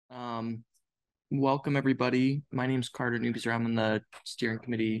Welcome everybody. My name is Carter Newbeser. I'm on the steering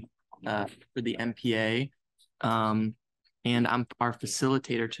committee for the NPA. And I'm our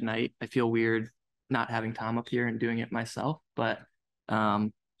facilitator tonight. I feel weird not having Tom up here and doing it myself, but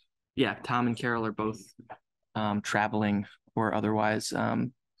yeah, Tom and Carol are both traveling or otherwise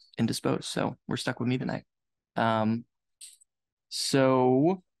indisposed. So we're stuck with me tonight.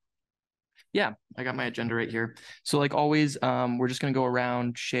 So yeah, I got my agenda right here. So like always, we're just gonna go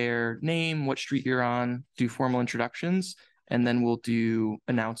around, share name, what street you're on, do formal introductions, and then we'll do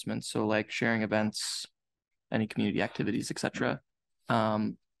announcements. So like sharing events, any community activities, etc.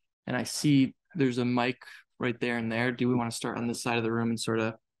 And I see there's a mic right there and there. Do we want to start on this side of the room and sort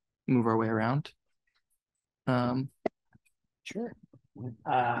of move our way around? Sure.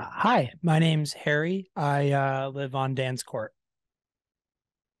 Hi, my name's Harry. I live on Dan's Court.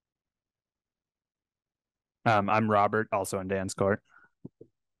 I'm Robert, also on Dan's Court.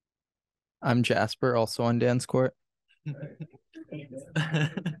 I'm Jasper, also on Dan's Court. It's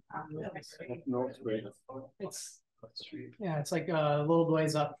like a little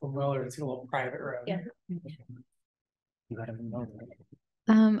ways up from Willard. It's a little private road. Yeah.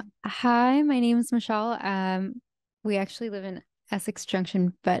 Hi, my name is Michelle. We actually live in Essex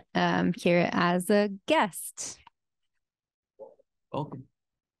Junction, but here as a guest. Welcome.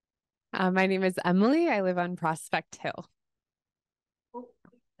 My name is Emily. I live on Prospect Hill.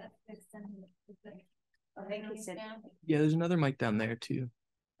 Yeah, there's another mic down there too.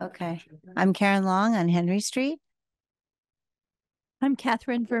 Okay. I'm Karen Long on Henry Street. I'm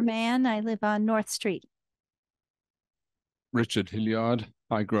Catherine Verman. I live on North Street. Richard Hilliard,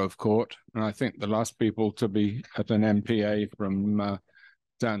 High Grove Court. And I think the last people to be at an NPA from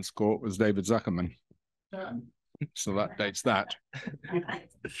Dan's Court was David Zuckerman. So that dates that.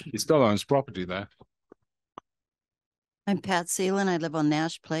 He still owns property there. I'm Pat Seelan. I live on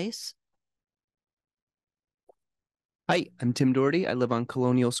Nash Place. Hi, I'm Tim Doherty. I live on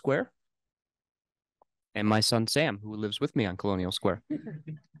Colonial Square. And my son Sam, who lives with me on Colonial Square.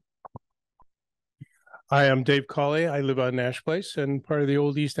 Hi, I'm Dave Cawley. I live on Nash Place and part of the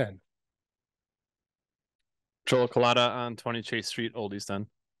Old East End. Joel Collada on 20 Chase Street, Old East End.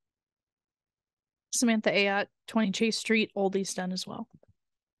 Samantha Ayat, 20 Chase Street, Old East End as well.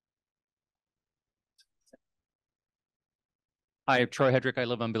 Hi, I'm Troy Hedrick. I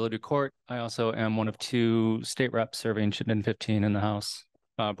live on Billadu Court. I also am one of two state reps serving Chittenden 15 in the House.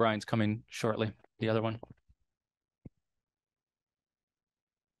 Brian's coming shortly, the other one.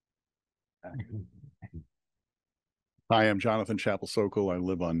 Hi, I'm Jonathan Chappell-Sokol. I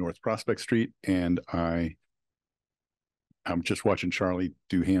live on North Prospect Street, and I'm just watching Charlie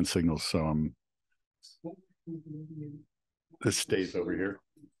do hand signals, so this stays over here.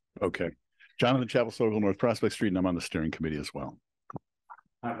 Okay. Jonathan Chappell-Sokol, North Prospect Street, and I'm on the steering committee as well.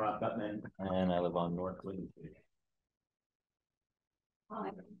 I'm Rob Gutman, and I live on North William Street.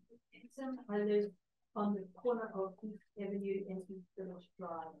 Hi, I live on the corner of East Avenue and East Village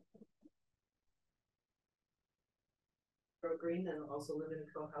Drive. Green, and also live in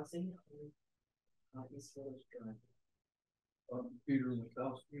co-housing on East Village Drive. Peter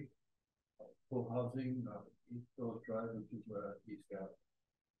Mikowski, co-housing East Village Drive, which is East Ave.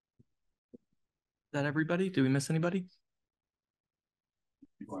 Is that everybody? Did we miss anybody?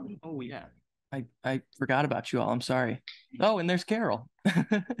 Oh yeah, I forgot about you all. I'm sorry. Oh, and there's Carol.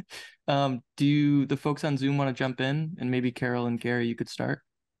 Do the folks on Zoom want to jump in? And maybe Carol and Gary, you could start.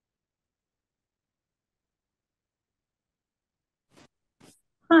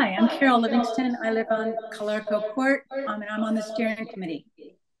 Hi, I'm Carol Livingston. I live on Calarco Court, and I'm on the steering committee.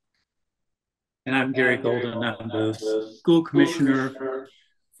 And I'm Gary Golden. I'm the school commissioner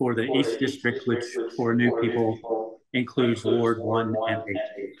for the East District, which for new people includes Ward 1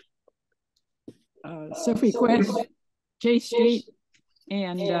 NPA. Sophie Quest, J Street,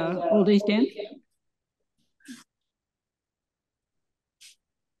 and Old East End.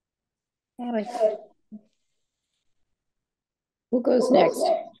 Who goes next?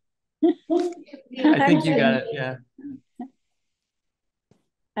 I think you got it, yeah.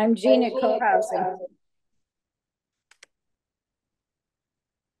 I'm Gina co-housing.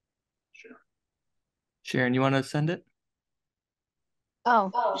 Sharon, you want to send it? Oh,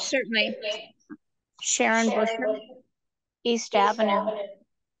 certainly. Sharon Busher, East Avenue.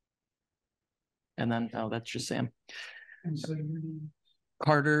 And then, oh, that's just Sam.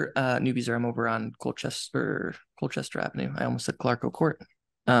 Carter, Newbeser, I'm over on Colchester Avenue. I almost said Clarko Court.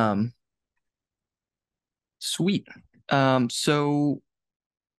 Sweet. So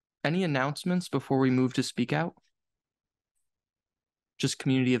any announcements before we move to speak out? Just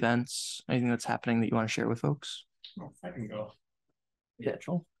community events, anything that's happening that you want to share with folks? I can go. Yeah,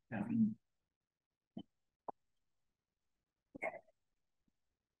 Joel.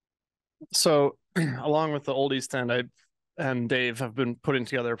 So along with the Old East End, I and Dave have been putting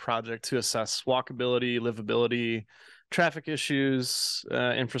together a project to assess walkability, livability, traffic issues,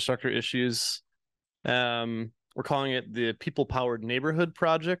 infrastructure issues. We're calling it the People Powered Neighborhood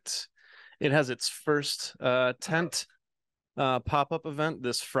Project. It has its first tent pop-up event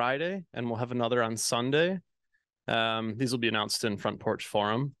this Friday, and we'll have another on Sunday. These will be announced in Front Porch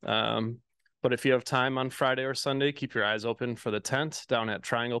Forum. But if you have time on Friday or Sunday, keep your eyes open for the tent down at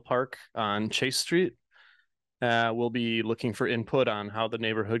Triangle Park on Chase Street. We'll be looking for input on how the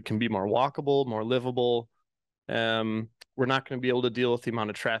neighborhood can be more walkable, more livable. We're not going to be able to deal with the amount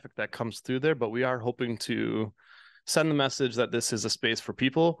of traffic that comes through there, but we are hoping to send the message that this is a space for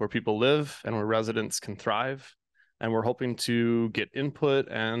people, where people live and where residents can thrive. And we're hoping to get input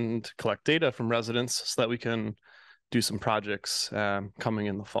and collect data from residents so that we can do some projects coming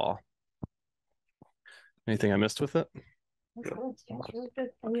in the fall. Anything I missed with it?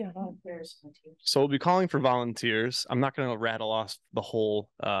 So we'll be calling for volunteers. I'm not going to rattle off the whole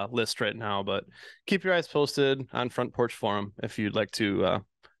list right now, but keep your eyes posted on Front Porch Forum if you'd like to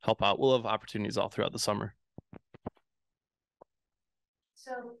help out. We'll have opportunities all throughout the summer.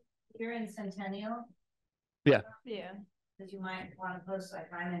 So you're in Centennial? Yeah. Yeah. Because you might want to post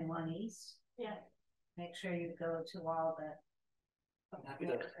like I'm in 1 East. Yeah. Make sure you go to all the.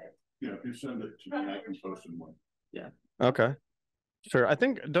 Yeah, if you send it to me, I can post in one. Yeah. Okay. Sure. I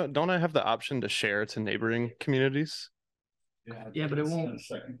think don't I have the option to share to neighboring communities? Yeah, but it won't.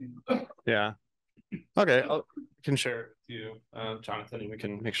 Yeah. Okay. I can share it with you, Jonathan, and we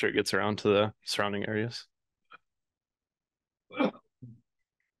can make sure it gets around to the surrounding areas.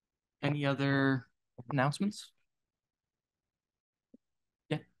 Any other announcements?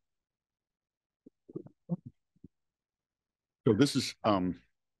 Yeah. So this is I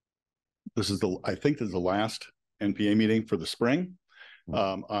think this is the last NPA meeting for the spring.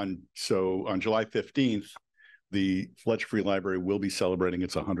 On July 15th, the Fletcher Free Library will be celebrating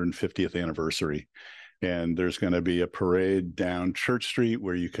its 150th anniversary. And there's going to be a parade down Church Street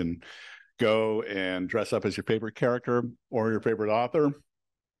where you can go and dress up as your favorite character or your favorite author.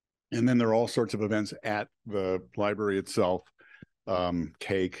 And then there are all sorts of events at the library itself,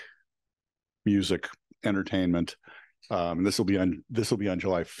 cake, music, entertainment. This will be on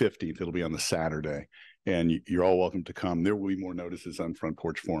July 15th. It'll be on the Saturday, and you're all welcome to come. There will be more notices on Front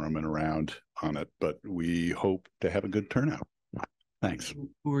Porch Forum and around on it, but we hope to have a good turnout. Thanks.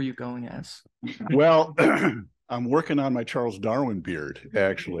 Who are you going as? Well, I'm working on my Charles Darwin beard,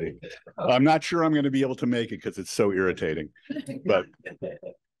 actually. I'm not sure I'm going to be able to make it because it's so irritating, but.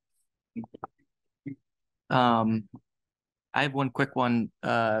 I have one quick one.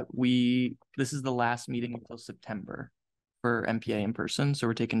 This is the last meeting until September for NPA in person. So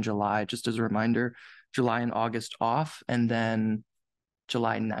we're taking July, just as a reminder, July and August off. And then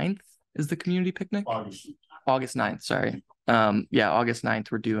July 9th is the community picnic. August 9th, sorry. August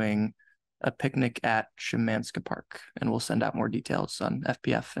 9th, we're doing a picnic at Shemanska Park, and we'll send out more details on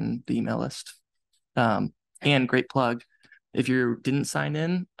FPF and the email list. And great plug, if you didn't sign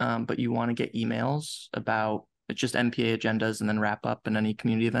in, but you want to get emails about it's just NPA agendas and then wrap up and any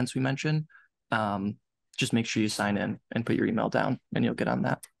community events we mention, just make sure you sign in and put your email down and you'll get on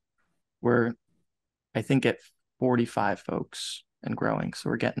that. We're, I think, at 45 folks and growing, so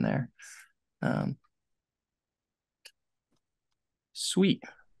we're getting there. Sweet.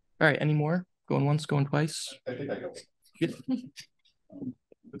 All right, any more? Going once, going twice? I think I go.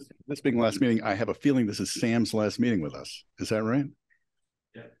 This being the last meeting, I have a feeling this is Sam's last meeting with us. Is that right?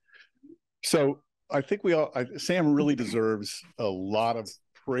 Yeah. So I think Sam really deserves a lot of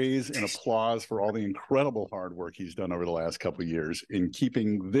praise and applause for all the incredible hard work he's done over the last couple of years in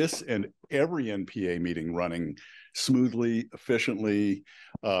keeping this and every NPA meeting running smoothly, efficiently,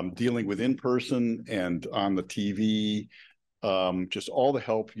 dealing with in-person and on the TV. Just all the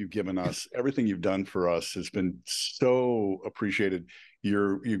help you've given us, everything you've done for us has been so appreciated.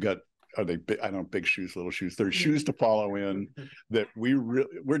 You've got, are they big, I don't know, big shoes, little shoes. There's shoes to follow in that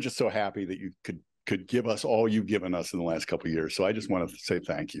we're just so happy that you could give us all you've given us in the last couple of years. So I just want to say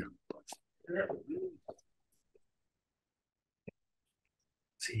thank you.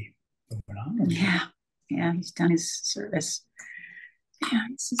 See, yeah, he's done his service. Yeah,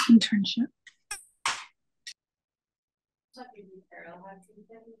 it's his internship.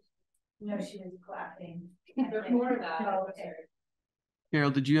 No, she was clapping. More of that.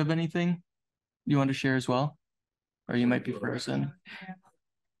 Carol, did you have anything you want to share as well? Or you might be frozen.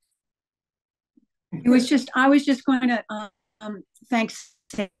 It was just, I was just going to thanks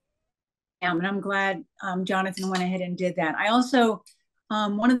Sam, and I'm glad Jonathan went ahead and did that. I also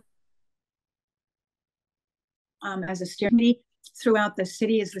One of as a steering committee throughout the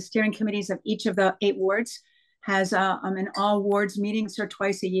city is the steering committees of each of the 8 wards has an all wards meetings or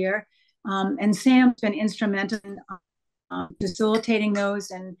twice a year. And Sam's been instrumental in facilitating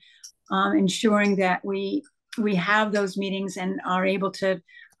those and ensuring that we have those meetings and are able to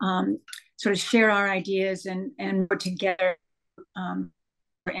sort of share our ideas and work together. And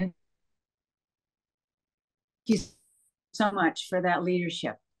thank you so much for that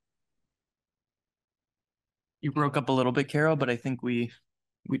leadership. You broke up a little bit, Carol, but I think we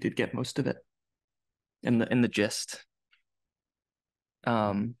did get most of it in the gist.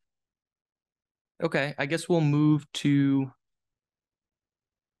 Okay, I guess we'll move to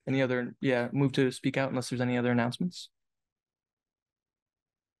move to speak out unless there's any other announcements.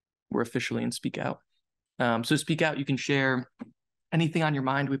 We're officially in speak out. So speak out, you can share anything on your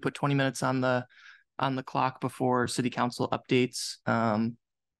mind. We put 20 minutes on the clock before city council updates.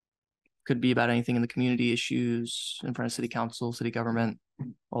 Could be about anything in the community, issues in front of city council, city government,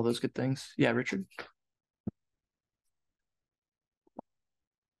 all those good things. Yeah, Richard.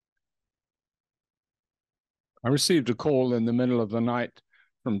 I received a call in the middle of the night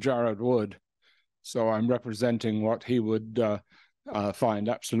from Jared Wood, so I'm representing what he would find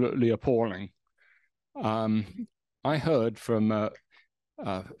absolutely appalling. I heard from a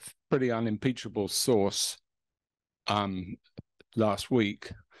pretty unimpeachable source last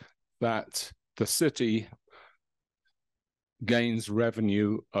week that the city gains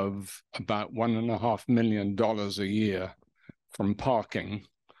revenue of about $1.5 million a year from parking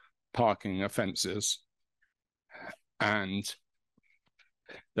offenses, and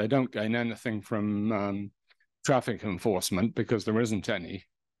they don't gain anything from traffic enforcement because there isn't any.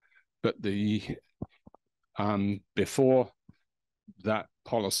 But the before that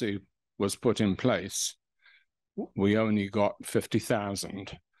policy was put in place, we only got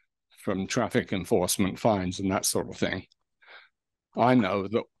 50,000 from traffic enforcement fines and that sort of thing. I know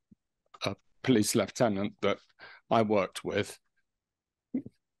that a police lieutenant that I worked with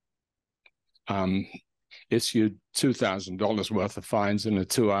issued $2,000 worth of fines in a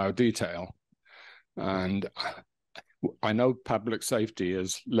 2-hour detail. And I know public safety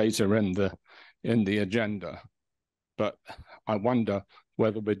is later in the agenda, but I wonder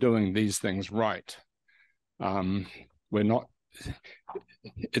whether we're doing these things right. We're not.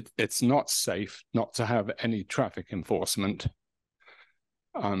 It's not safe not to have any traffic enforcement.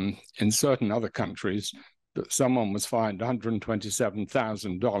 In certain other countries, that someone was fined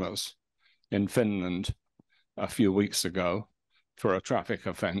 $127,000 in Finland a few weeks ago for a traffic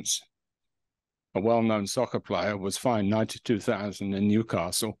offense. A well-known soccer player was fined $92,000 in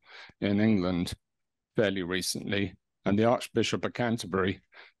Newcastle in England fairly recently, and the Archbishop of Canterbury,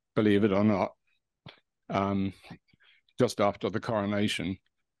 believe it or not, just after the coronation,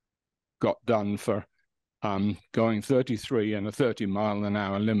 got done for going 33 in a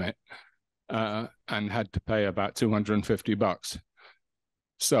 30-mile-an-hour limit and had to pay about $250.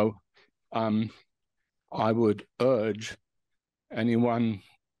 So I would urge anyone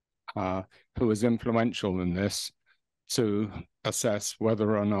who is influential in this to assess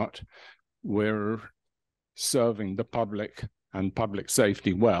whether or not we're serving the public and public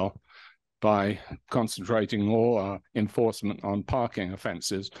safety well by concentrating all our enforcement on parking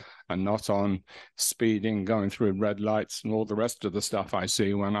offenses and not on speeding, going through red lights, and all the rest of the stuff I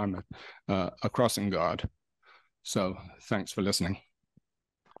see when I'm a crossing guard. So thanks for listening.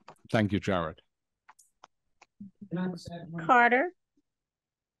 Thank you, Jared. Carter?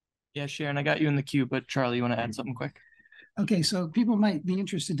 Yeah, Sharon, I got you in the queue, but Charlie, you want to add something quick? Okay, so people might be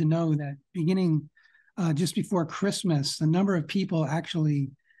interested to know that beginning just before Christmas, the number of people actually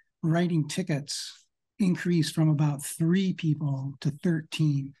writing tickets increased from about 3 people to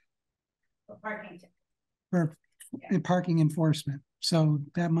 13 for parking enforcement. So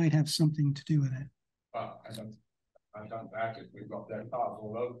that might have something to do with it. I don't doubt it. We've got their cars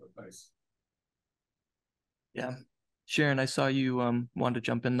all over the place. Yeah. Sharon, I saw you wanted to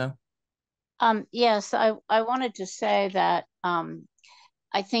jump in though. Yes, I wanted to say that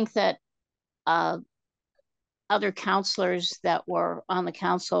I think that other counselors that were on the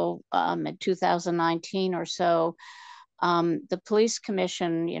council in 2019 or so, the police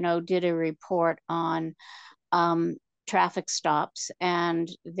commission, did a report on traffic stops, and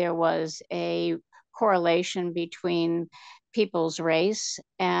there was a correlation between people's race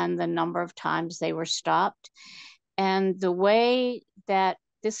and the number of times they were stopped. And the way that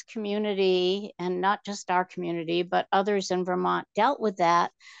this community, and not just our community, but others in Vermont dealt with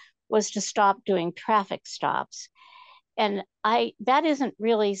that was to stop doing traffic stops. And that isn't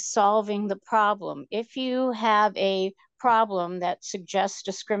really solving the problem. If you have a problem that suggests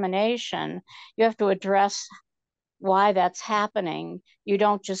discrimination, you have to address why that's happening. You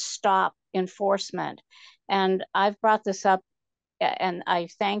don't just stop enforcement. And I've brought this up, and I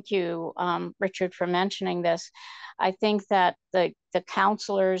thank you, Richard, for mentioning this. I think that the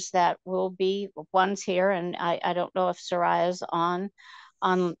counselors that will be ones here, and I don't know if Soraya's on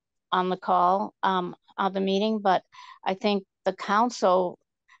the call, on the meeting, but I think the council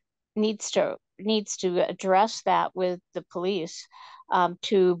needs to address that with the police,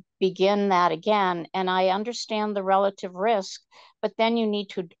 to begin that again. And I understand the relative risk, but then you need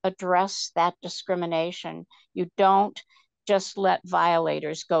to address that discrimination. You don't just let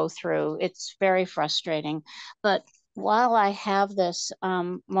violators go through. It's very frustrating. But while I have this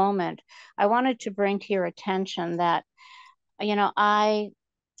moment, I wanted to bring to your attention that, you know, I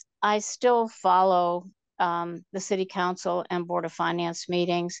still follow the City Council and Board of Finance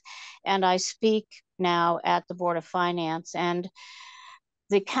meetings, and I speak now at the Board of Finance. And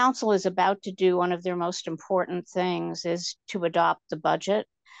the council is about to do one of their most important things, is to adopt the budget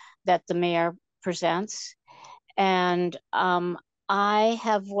that the mayor presents. And I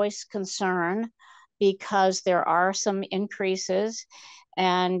have voiced concern because there are some increases.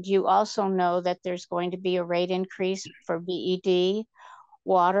 And you also know that there's going to be a rate increase for BED,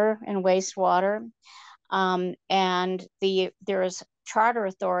 water and wastewater. And there is charter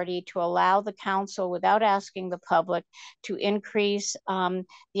authority to allow the council, without asking the public, to increase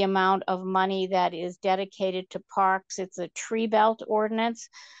the amount of money that is dedicated to parks. It's a tree belt ordinance.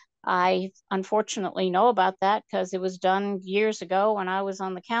 I unfortunately know about that because it was done years ago when I was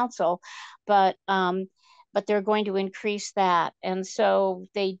on the council, but they're going to increase that. And so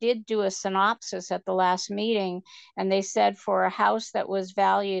they did do a synopsis at the last meeting, and they said for a house that was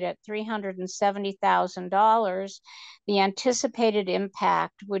valued at $370,000, the anticipated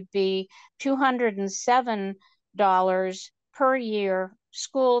impact would be $207 per year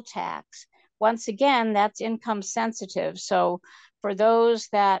school tax. Once again, that's income sensitive. So for those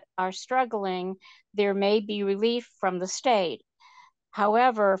that are struggling, there may be relief from the state.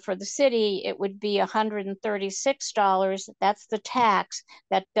 However, for the city, it would be $136. That's the tax.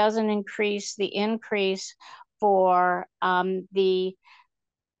 That doesn't increase the increase for the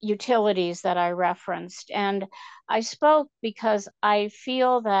utilities that I referenced. And I spoke because I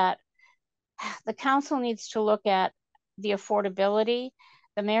feel that the council needs to look at the affordability.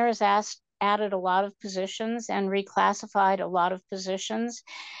 The mayor has added a lot of positions and reclassified a lot of positions.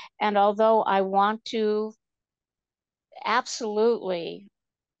 And although I want to absolutely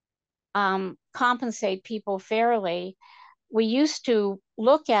compensate people fairly, we used to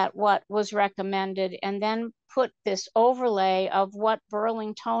look at what was recommended and then put this overlay of what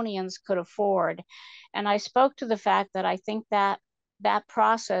Burlingtonians could afford. And I spoke to the fact that I think that that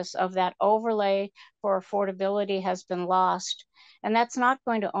process of that overlay for affordability has been lost. And that's not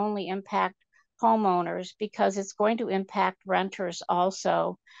going to only impact homeowners, because it's going to impact renters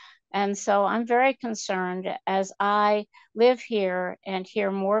also. And so I'm very concerned as I live here and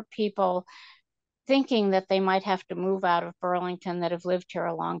hear more people thinking that they might have to move out of Burlington that have lived here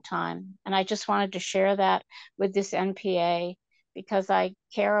a long time. And I just wanted to share that with this NPA because I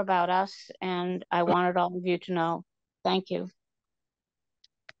care about us and I wanted all of you to know. Thank you.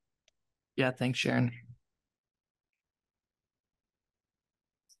 Yeah, thanks, Sharon.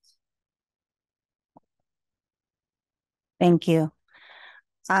 Thank you.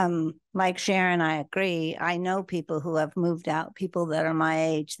 Like Sharon, I agree. I know people who have moved out, people that are my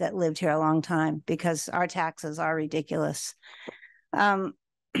age that lived here a long time, because our taxes are ridiculous. And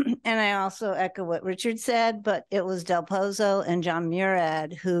I also echo what Richard said, but it was Del Pozo and John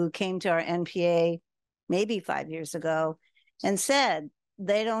Murad who came to our NPA maybe 5 years ago and said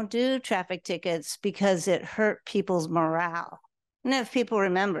they don't do traffic tickets because it hurt people's morale. And if people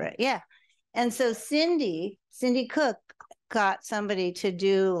remember it, yeah. And so Cindy Cook got somebody to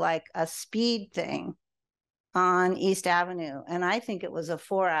do like a speed thing on East Avenue. And I think it was a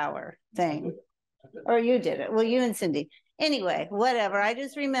 4-hour thing. Or you did it. Well, you and Cindy. Anyway, whatever. I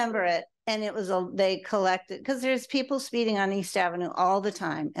just remember it. And it was they collected, because there's people speeding on East Avenue all the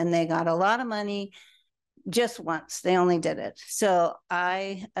time. And they got a lot of money just once. They only did it. So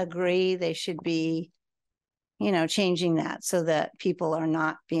I agree they should be, you know, changing that so that people are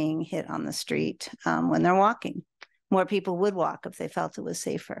not being hit on the street when they're walking. More people would walk if they felt it was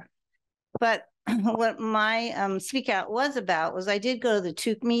safer. But what my speak out was about was I did go to the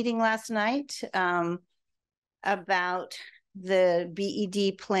TUC meeting last night about the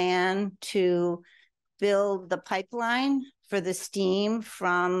BED plan to build the pipeline for the steam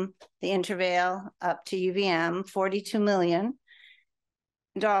from the Intervale up to UVM, 42 million.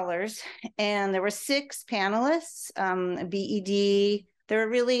 And there were 6 panelists, BED. There were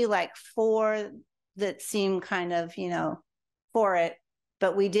really like 4 that seemed kind of, you know, for it,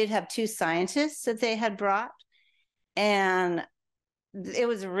 but we did have 2 scientists that they had brought, and it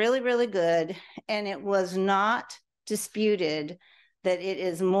was really, really good. And it was not disputed that it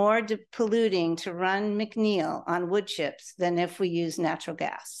is more polluting to run McNeil on wood chips than if we use natural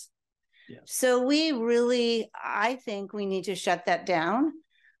gas. Yeah. So we really, I think we need to shut that down.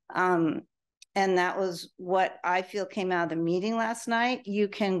 And that was what I feel came out of the meeting last night. You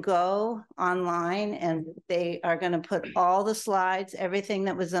can go online and they are going to put all the slides, everything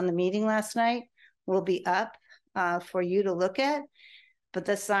that was on the meeting last night will be up for you to look at. But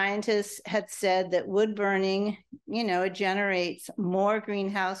the scientists had said that wood burning, you know, it generates more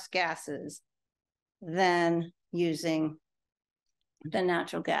greenhouse gases than using the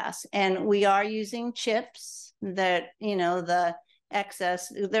natural gas. And we are using chips that, you know, the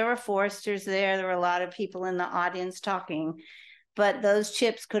excess, there were foresters there were a lot of people in the audience talking, but those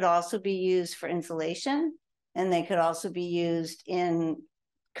chips could also be used for insulation, and they could also be used in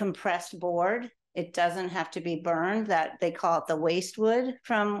compressed board. It doesn't have to be burned. That they call it the waste wood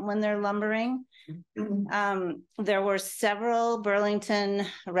from when they're lumbering. There were several Burlington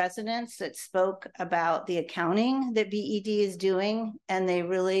residents that spoke about the accounting that BED is doing, and they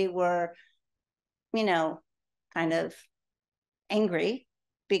really were, you know, kind of angry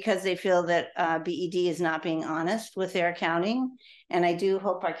because they feel that BED is not being honest with their accounting. And I do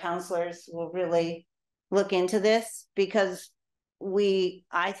hope our counselors will really look into this, because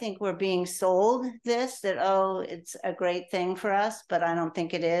I think we're being sold this, that, oh, it's a great thing for us, but I don't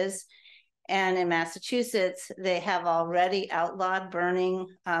think it is. And in Massachusetts, they have already outlawed burning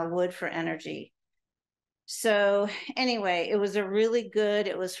wood for energy. So anyway, it was a really good,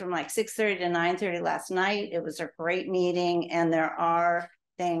 it was from like 6:30 to 9:30 last night. It was a great meeting, and there are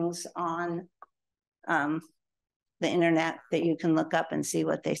things on the internet that you can look up and see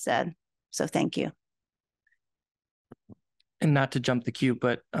what they said. So thank you. And not to jump the queue,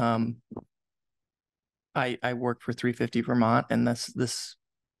 but I work for 350 Vermont, and this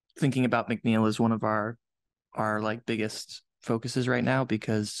thinking about McNeil is one of our like biggest focuses right now,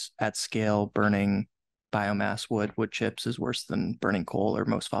 because at scale, burning biomass wood chips is worse than burning coal or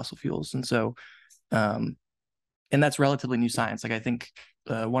most fossil fuels. And so and that's relatively new science. Like I think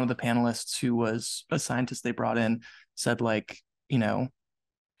one of the panelists, who was a scientist they brought in, said, like, you know,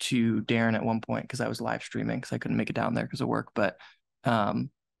 to Darren at one point, because I was live streaming because I couldn't make it down there because of work, but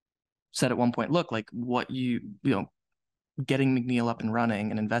said at one point, look, like what you know, getting McNeil up and running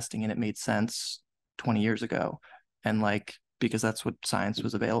and investing in it made sense 20 years ago. And like, because that's what science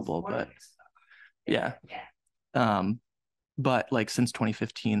was available. But yeah. But like since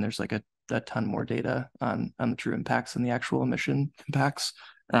 2015, there's like a ton more data on the true impacts and the actual emission impacts.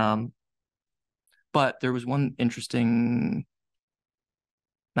 But there was one interesting,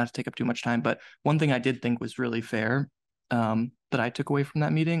 not to take up too much time, but one thing I did think was really fair that I took away from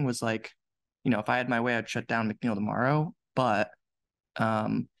that meeting was, like, you know, if I had my way, I'd shut down McNeil tomorrow. But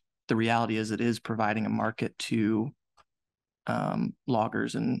the reality is it is providing a market to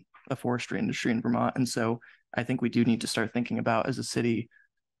loggers and a forestry industry in Vermont. And so I think we do need to start thinking about, as a city,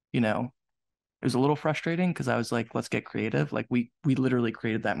 you know, it was a little frustrating because I was like, let's get creative. Like we literally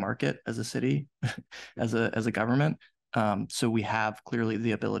created that market as a city, as a government. So we have clearly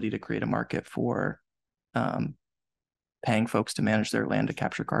the ability to create a market for paying folks to manage their land to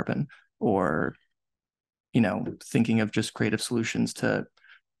capture carbon, or, you know, thinking of just creative solutions to,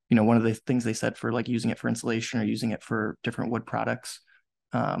 you know, one of the things they said for like using it for insulation or using it for different wood products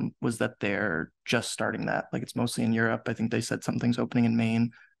was that they're just starting that. Like it's mostly in Europe. I think they said something's opening in Maine,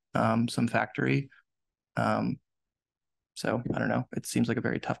 some factory. So I don't know. It seems like a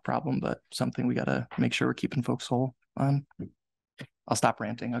very tough problem, but something we got to make sure we're keeping folks whole on. I'll stop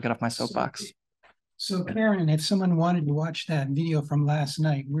ranting. I'll get off my soapbox. So Karen, if someone wanted to watch that video from last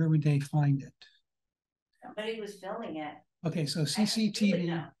night, where would they find it? Somebody was filming it. Okay, so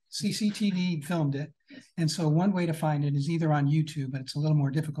CCTV filmed it. And so one way to find it is either on YouTube, but it's a little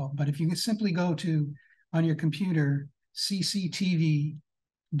more difficult. But if you could simply go to, on your computer, cctv.org,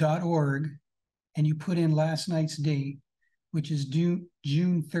 and you put in last night's date, which is June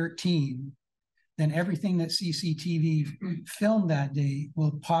 13, then everything that CCTV filmed that day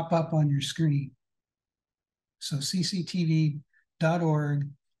will pop up on your screen. So cctv.org,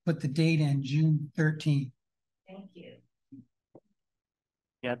 put the date in June 13. Thank you.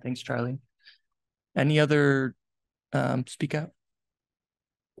 Yeah, thanks, Charlie. Any other speak out?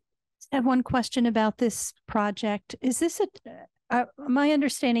 I have one question about this project. Is this my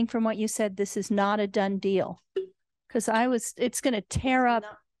understanding from what you said, this is not a done deal, Because it's going to tear up.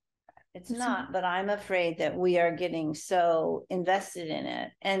 It's not, but I'm afraid that we are getting so invested in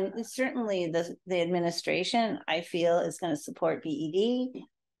it. And certainly the administration, I feel, is going to support BED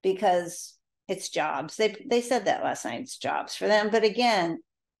because it's jobs. They said that last night, it's jobs for them. But again,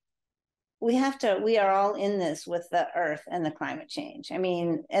 we are all in this with the earth and the climate change. I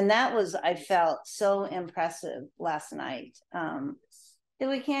mean, and that was, I felt so impressive last night. That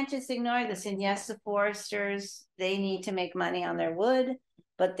we can't just ignore this. And yes, the foresters, they need to make money on their wood,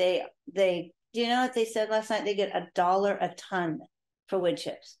 but they do you know what they said last night? They get $1 a ton for wood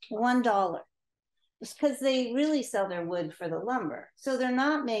chips. $1. It's because they really sell their wood for the lumber. So they're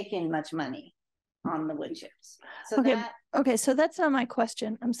not making much money on the wood chips. So okay, so that's not my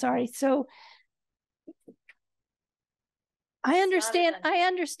question. I'm sorry. So I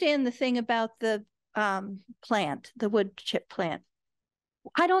understand the thing about the plant, the wood chip plant.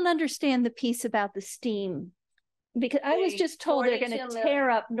 I don't understand the piece about the steam, because I was just told they're going to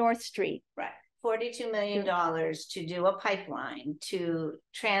tear up North Street. Right. $42 million to do a pipeline to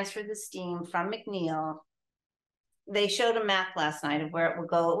transfer the steam from McNeil. They showed a map last night of where it will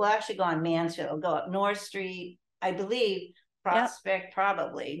go. It will actually go on Mansfield. It'll go up North Street, I believe, Prospect,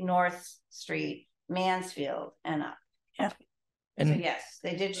 probably North Street, Mansfield, and up. Yep. And so yes,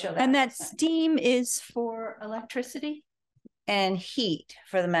 they did show that. And that steam is for electricity and heat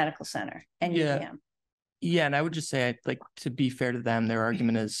for the medical center and UVM. Yeah, and I would just say, like, to be fair to them, their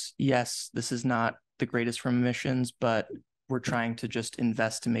argument is, yes, this is not the greatest from emissions, but we're trying to just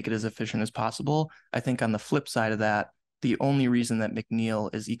invest to make it as efficient as possible. I think on the flip side of that, the only reason that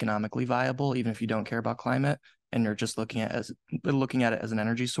McNeil is economically viable, even if you don't care about climate and you're just looking at it as an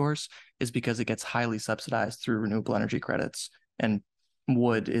energy source, is because it gets highly subsidized through renewable energy credits, and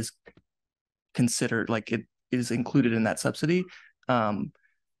wood is considered, like, it is included in that subsidy.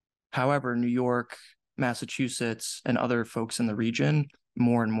 However, New York, Massachusetts, and other folks in the region,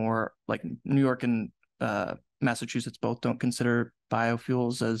 more and more, like New York and Massachusetts both don't consider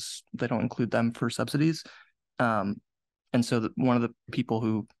biofuels, as they don't include them for subsidies. And so one of the people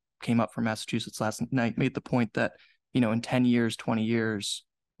who came up from Massachusetts last night made the point that, in 10 years, 20 years,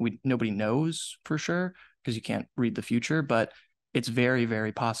 nobody knows for sure because you can't read the future, but it's very,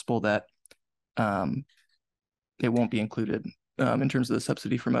 very possible that it won't be included in terms of the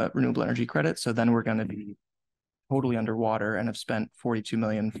subsidy from a renewable energy credit. So then we're going to be totally underwater and have spent $42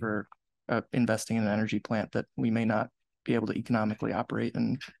 million for investing in an energy plant that we may not be able to economically operate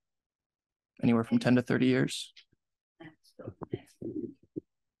in anywhere from 10 to 30 years.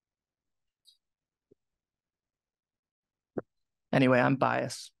 Anyway, I'm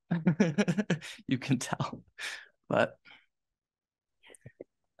biased. You can tell. But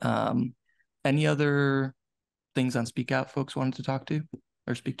any other things on Speak Out folks wanted to talk to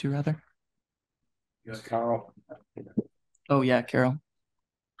or speak to, rather? Yes, Carol. Oh yeah, Carol.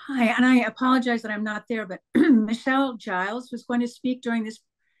 Hi, and I apologize that I'm not there, but Michelle Giles was going to speak during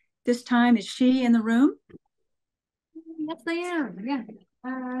this time. Is she in the room? Yes, I am. Yeah.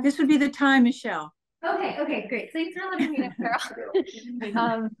 This would be the time, Michelle. Okay, great. Thanks for letting me know,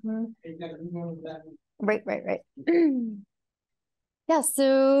 Carol. Right. Yeah,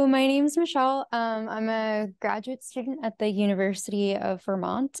 so my name is Michelle. I'm a graduate student at the University of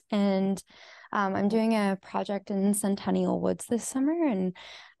Vermont, and I'm doing a project in Centennial Woods this summer. And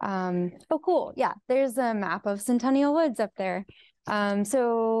oh, cool. Yeah, there's a map of Centennial Woods up there.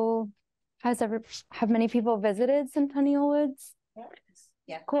 So have many people visited Centennial Woods?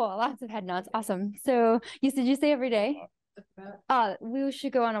 Yeah. Cool. Lots of head nods. Awesome. So did you say every day? We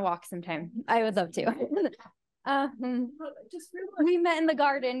should go on a walk sometime. I would love to. We met in the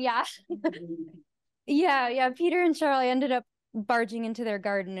garden. Yeah. Yeah. Peter and Charlie ended up barging into their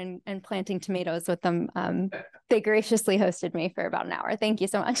garden and planting tomatoes with them. They graciously hosted me for about an hour. Thank you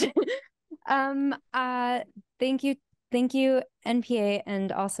so much. Thank you, NPA,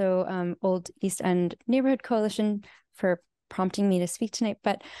 and also Old East End Neighborhood Coalition for prompting me to speak tonight.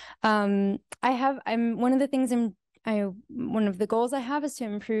 But one of the goals I have is to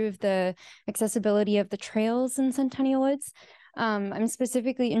improve the accessibility of the trails in Centennial Woods. I'm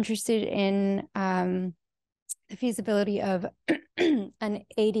specifically interested in the feasibility of an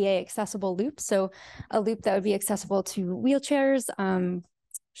ADA accessible loop. So a loop that would be accessible to wheelchairs,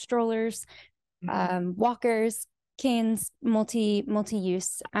 strollers, walkers, canes,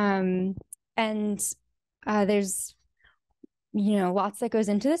 multi-use. And there's lots that goes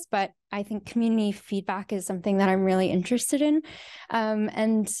into this, but I think community feedback is something that I'm really interested in.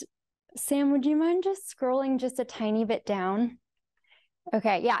 And Sam, would you mind just scrolling just a tiny bit down?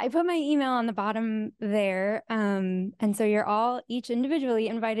 Okay, yeah, I put my email on the bottom there. And so you're all each individually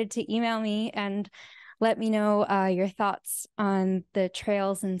invited to email me, and let me know your thoughts on the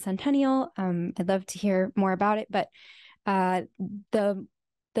trails in Centennial. I'd love to hear more about it, but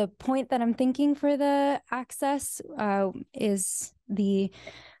the point that I'm thinking for the access is the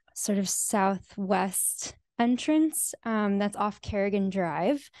sort of southwest entrance that's off Kerrigan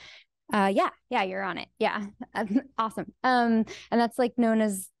Drive. Yeah, you're on it. Yeah, awesome. And that's like known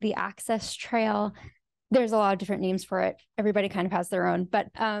as the access trail. There's a lot of different names for it. Everybody kind of has their own, but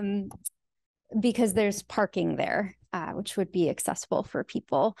because there's parking there, which would be accessible for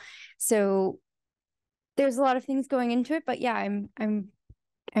people. So there's a lot of things going into it, but yeah,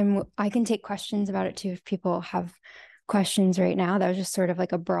 I can take questions about it too if people have questions right now. That was just sort of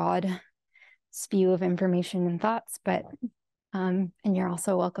like a broad spew of information and thoughts, but and you're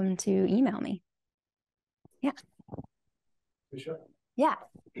also welcome to email me. Yeah. Michelle? Yeah.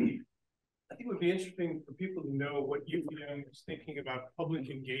 I think it would be interesting for people to know what UVM is thinking about public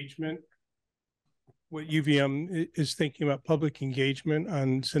engagement. What UVM is thinking about public engagement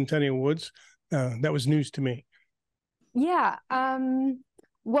on Centennial Woods. That was news to me. Yeah.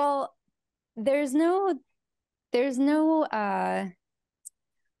 Well, there's no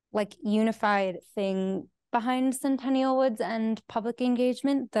like unified thing behind Centennial Woods and public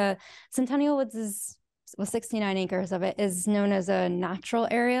engagement. The Centennial Woods is, with 69 acres of it, is known as a natural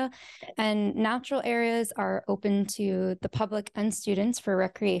area, and natural areas are open to the public and students for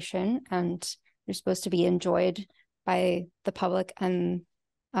recreation, and they're supposed to be enjoyed by the public and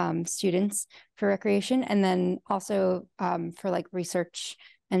students for recreation, and then also for like research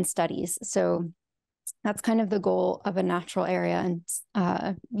and studies. So that's kind of the goal of a natural area, and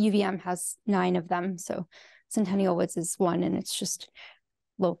UVM has 9 of them. So Centennial Woods is one, and it's just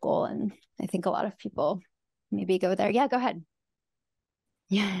local, and I think a lot of people maybe go there. Yeah, go ahead.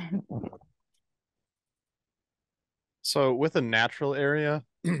 Yeah. So with a natural area,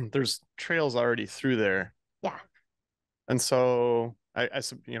 there's trails already through there. Yeah. And so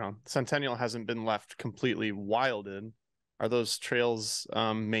Centennial hasn't been left completely wilded. Are those trails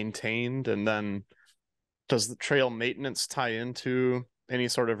maintained? And then does the trail maintenance tie into any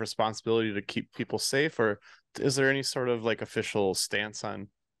sort of responsibility to keep people safe, or is there any sort of like official stance on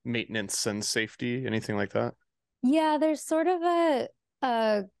maintenance and safety, anything like that? Yeah, there's sort of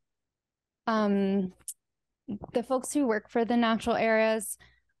the folks who work for the natural areas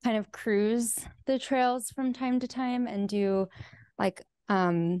kind of cruise the trails from time to time and do like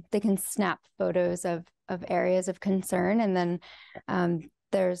they can snap photos of areas of concern, and then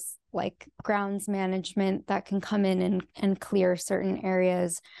there's like grounds management that can come in and clear certain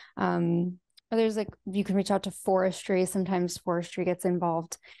areas. Or there's like, you can reach out to forestry. Sometimes forestry gets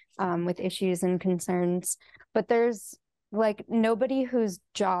involved with issues and concerns, but there's like nobody whose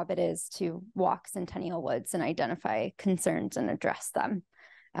job it is to walk Centennial Woods and identify concerns and address them.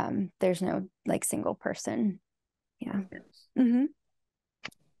 There's no like single person. Yeah. Mm-hmm.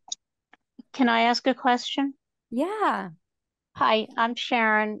 Can I ask a question? Yeah. Hi, I'm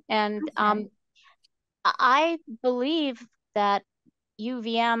Sharon, and I believe that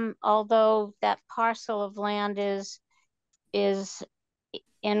UVM, although that parcel of land is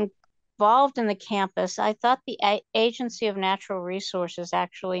involved in the campus, I thought the Agency of Natural Resources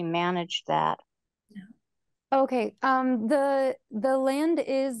actually managed that. Okay. The land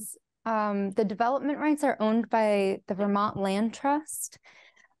is the development rights are owned by the Vermont Land Trust.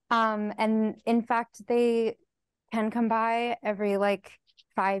 And in fact, they can come by every like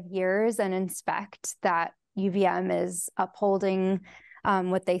 5 years and inspect that UVM is upholding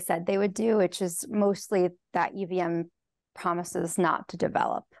what they said they would do, which is mostly that UVM promises not to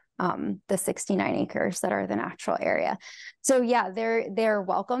develop the 69 acres that are the natural area. So yeah, they're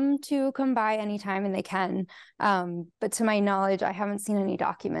welcome to come by anytime, and they can. But to my knowledge, I haven't seen any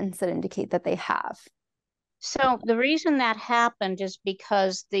documents that indicate that they have. So the reason that happened is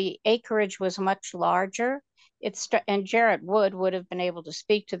because the acreage was much larger. And Jarrett would have been able to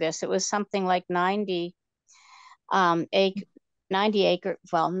speak to this. It was something like 90 acre,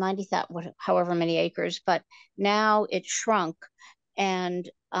 well, 90, however many acres, but now it shrunk. And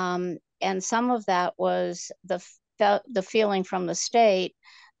some of that was the feeling from the state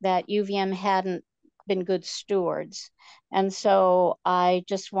that UVM hadn't been good stewards. And so I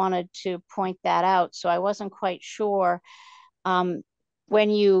just wanted to point that out. So I wasn't quite sure when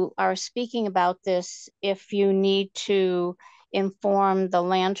you are speaking about this, if you need to inform the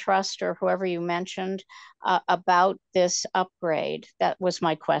land trust or whoever you mentioned about this upgrade. That was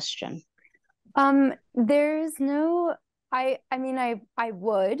my question. There's no, I mean, I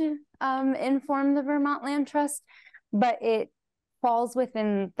would inform the Vermont Land Trust, but it falls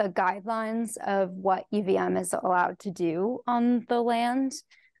within the guidelines of what UVM is allowed to do on the land.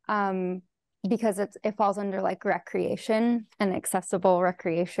 because it falls under like recreation and accessible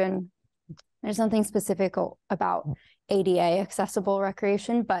recreation. There's nothing specific about ADA accessible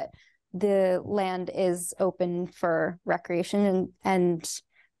recreation, but the land is open for recreation, and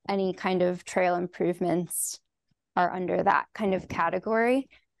any kind of trail improvements are under that kind of category.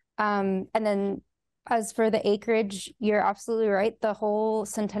 And then as for the acreage, you're absolutely right. The whole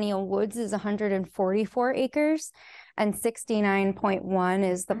Centennial Woods is 144 acres, and 69.1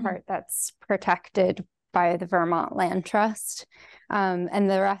 is the part that's protected by the Vermont Land Trust. And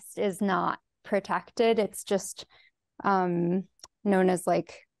the rest is not protected. It's just known as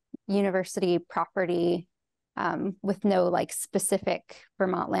like university property, with no like specific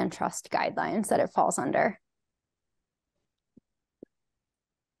Vermont Land Trust guidelines that it falls under.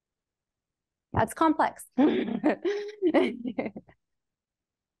 That's complex. Yeah.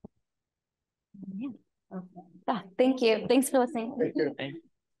 Thank you. Thanks for listening. Thank you.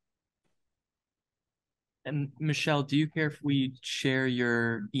 And Michelle, do you care if we share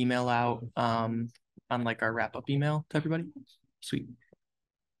your email out on like our wrap-up email to everybody? Sweet.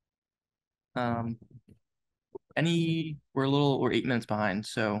 We're 8 minutes behind,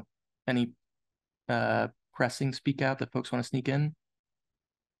 so any pressing speak out that folks want to sneak in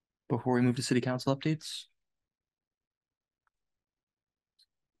before we move to city council updates?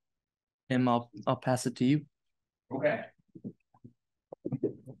 And I'll pass it to you. Okay.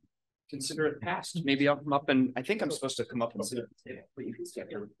 Consider it passed. Maybe I'll come up and I think I'm supposed to come up and sit at the table, but you can sit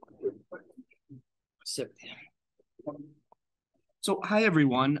here. Sit. So hi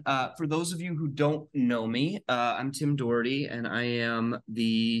everyone. For those of you who don't know me, I'm Tim Doherty and I am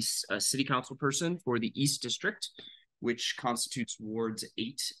the city council person for the East District, which constitutes wards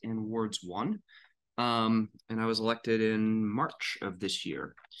 8 and wards 1. And I was elected in March of this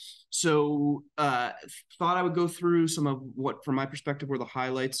year. So thought I would go through some of what, from my perspective, were the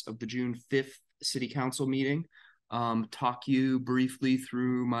highlights of the June 5th city council meeting, talk you briefly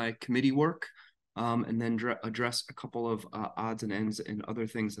through my committee work, and then address a couple of odds and ends and other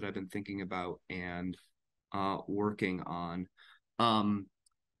things that I've been thinking about and working on.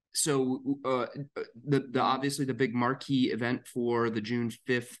 So obviously the big marquee event for the June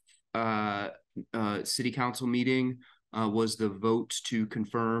 5th city council meeting was the vote to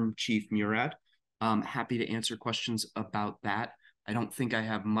confirm Chief Murad. Happy to answer questions about that. I don't think I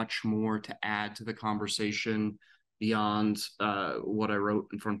have much more to add to the conversation beyond what I wrote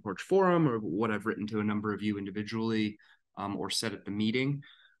in Front Porch Forum or what I've written to a number of you individually or said at the meeting.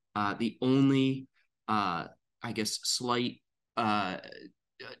 The only, I guess, slight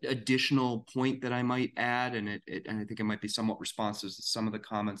additional point that I might add, and I think it might be somewhat responsive to some of the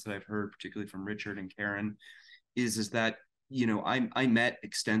comments that I've heard, particularly from Richard and Karen, is that, you know, I met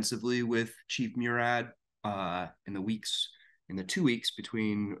extensively with Chief Murad in the 2 weeks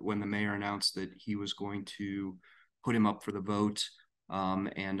between when the mayor announced that he was going to put him up for the vote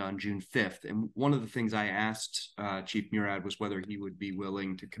and on June 5th. And one of the things I asked Chief Murad was whether he would be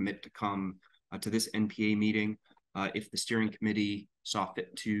willing to commit to come to this NPA meeting if the steering committee saw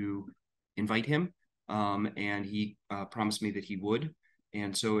fit to invite him. And he promised me that he would.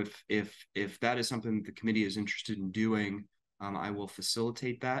 And so if that is something that the committee is interested in doing, I will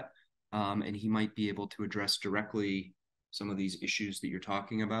facilitate that. And he might be able to address directly some of these issues that you're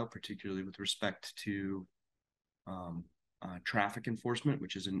talking about, particularly with respect to traffic enforcement,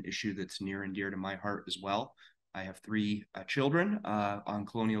 which is an issue that's near and dear to my heart as well. I have 3 children on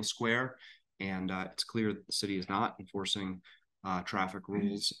Colonial Square, and it's clear that the city is not enforcing traffic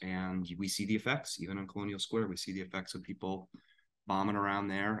rules, and we see the effects. Even on Colonial Square, we see the effects of people bombing around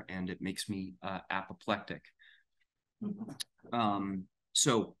there, and it makes me apoplectic.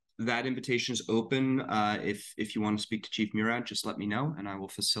 So that invitation is open. If you want to speak to Chief Murad, just let me know and I will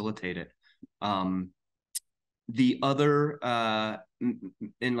facilitate it. The other,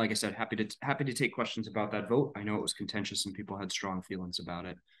 and like I said, happy to take questions about that vote. I know it was contentious and people had strong feelings about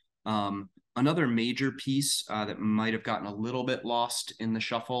it. Another major piece that might have gotten a little bit lost in the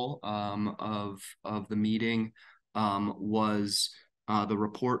shuffle of the meeting was the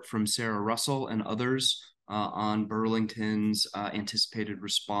report from Sarah Russell and others on Burlington's anticipated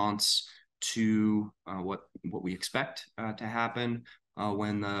response to what we expect to happen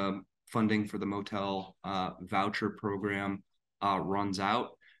when the funding for the motel voucher program runs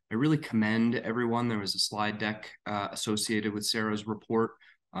out. I really commend everyone. There was a slide deck associated with Sarah's report.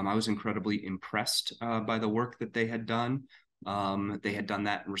 I was incredibly impressed by the work that they had done. They had done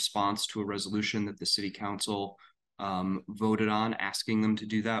that in response to a resolution that the city council voted on, asking them to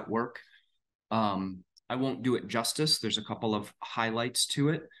do that work. I won't do it justice. There's a couple of highlights to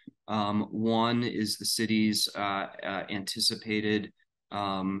it. One is the city's anticipated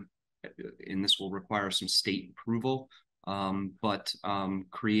and this will require some state approval, but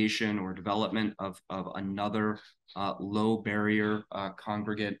creation or development of another low barrier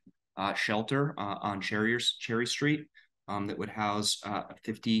congregate shelter on Cherry Street that would house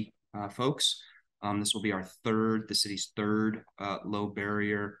 50 folks. This will be the city's third low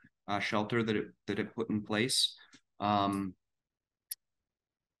barrier shelter that it put in place.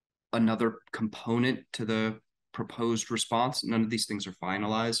 Another component to the proposed response, none of these things are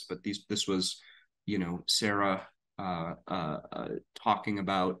finalized, but this was, Sarah talking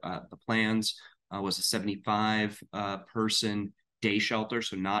about the plans, was a 75 person day shelter,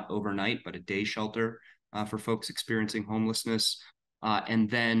 so not overnight, but a day shelter for folks experiencing homelessness, and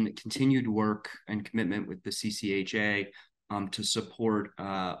then continued work and commitment with the CCHA to support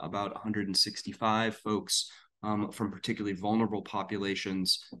about 165 folks from particularly vulnerable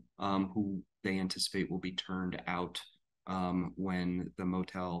populations who they anticipate will be turned out when the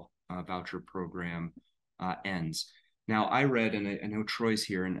motel voucher program ends. Now, I read, and I know Troy's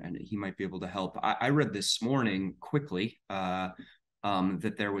here, and he might be able to help. I read this morning quickly that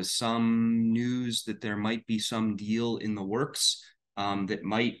there was some news that there might be some deal in the works that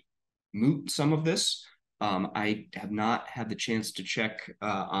might moot some of this. I have not had the chance to check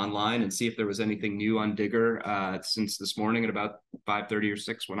online and see if there was anything new on Digger since this morning at about 5:30 or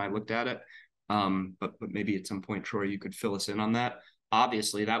 6 when I looked at it. But maybe at some point, Troy, you could fill us in on that.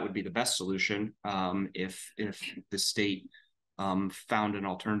 Obviously, that would be the best solution if the state found an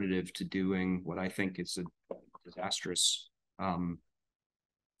alternative to doing what I think is a disastrous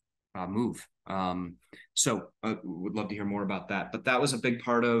move. So would love to hear more about that. But that was a big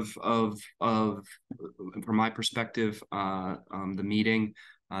part of from my perspective, the meeting.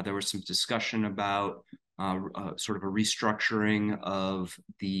 There was some discussion about sort of a restructuring of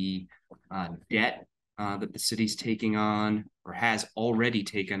the debt that the city's taking on or has already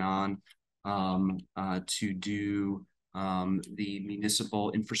taken on to do the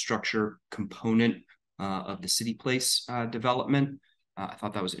municipal infrastructure component of the city place development. I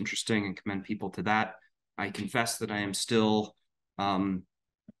thought that was interesting and commend people to that. I confess that I am still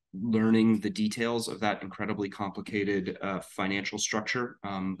learning the details of that incredibly complicated financial structure.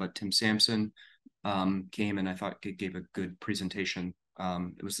 But Tim Sampson came and I thought gave a good presentation.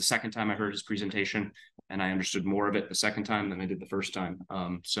 It was the second time I heard his presentation, and I understood more of it the second time than I did the first time.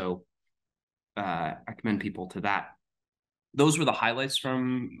 So I commend people to that. Those were the highlights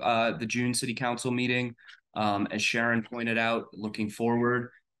from the June City Council meeting. As Sharon pointed out, looking forward,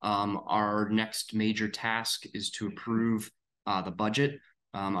 our next major task is to approve the budget.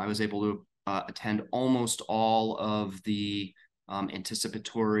 I was able to attend almost all of the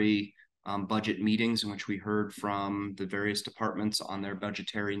anticipatory budget meetings in which we heard from the various departments on their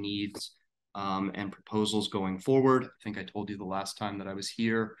budgetary needs and proposals going forward. I think I told you the last time that I was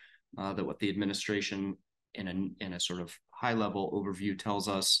here that what the administration in a sort of high level overview tells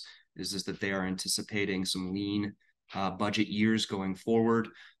us is that they are anticipating some lean budget years going forward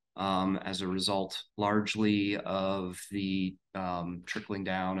as a result largely of the trickling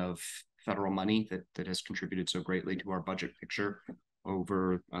down of federal money that has contributed so greatly to our budget picture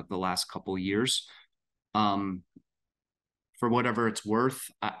over the last couple of years. For whatever it's worth,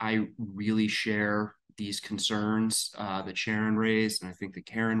 I really share these concerns that Sharon raised, and I think that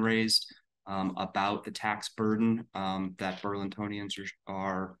Karen raised about the tax burden that Burlingtonians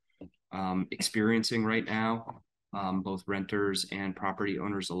are experiencing right now, both renters and property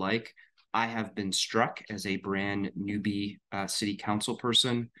owners alike. I have been struck as a brand newbie city council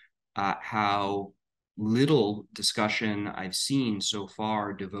person how little discussion I've seen so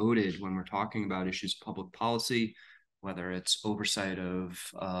far devoted when we're talking about issues of public policy, whether it's oversight of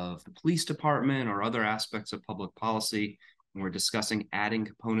the police department or other aspects of public policy. When we're discussing adding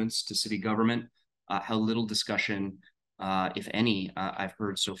components to city government, how little discussion, if any, I've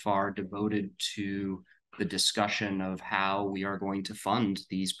heard so far devoted to the discussion of how we are going to fund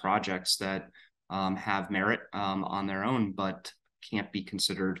these projects that have merit on their own, but can't be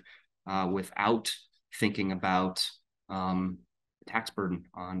considered without thinking about the tax burden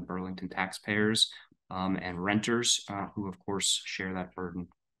on Burlington taxpayers and renters who, of course, share that burden.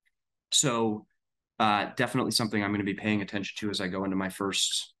 So definitely something I'm going to be paying attention to as I go into my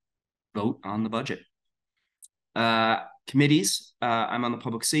first vote on the budget. Committees, I'm on the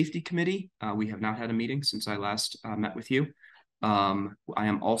Public Safety Committee. We have not had a meeting since I last met with you. I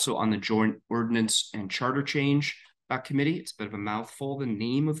am also on the Joint Ordinance and Charter Change Committee. It's a bit of a mouthful, the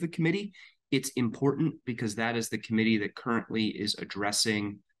name of the committee. It's important because that is the committee that currently is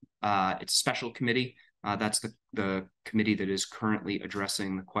addressing, it's a special committee. That's the committee that is currently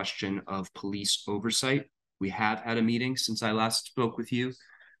addressing the question of police oversight. We have had a meeting since I last spoke with you.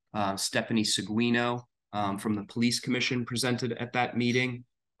 Stephanie Seguino from the Police Commission presented at that meeting,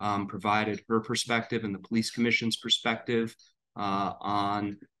 provided her perspective and the Police Commission's perspective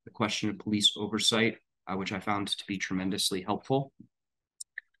on the question of police oversight, which I found to be tremendously helpful.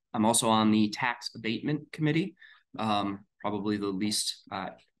 I'm also on the Tax Abatement Committee, probably the least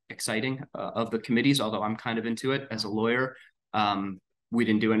exciting of the committees, although I'm kind of into it as a lawyer. We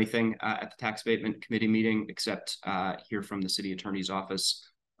didn't do anything at the Tax Abatement Committee meeting except hear from the City Attorney's Office,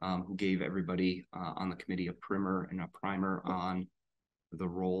 who gave everybody on the committee a primer and a primer on the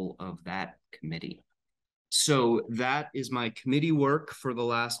role of that committee. So that is my committee work for the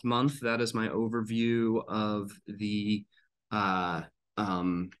last month. That is my overview of the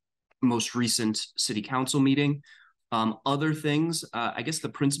most recent city council meeting. Other things, I guess the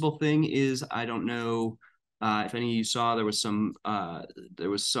principal thing is, I don't know if any of you saw, there was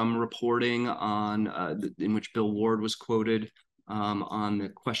some reporting on in which Bill Ward was quoted on the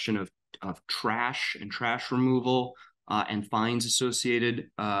question of trash and trash removal and fines associated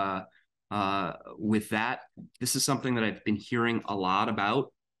with that. This is something that I've been hearing a lot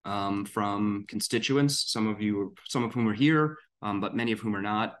about from constituents, some of whom are here, but many of whom are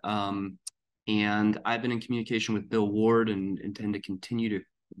not. And I've been in communication with Bill Ward and intend to continue to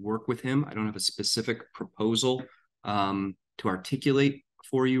work with him. I don't have a specific proposal to articulate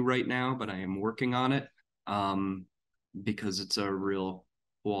for you right now, but I am working on it because it's a real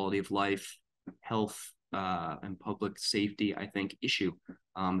quality of life, health, and public safety, I think, issue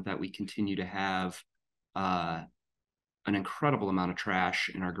that we continue to have an incredible amount of trash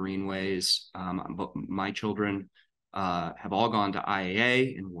in our greenways. But my children have all gone to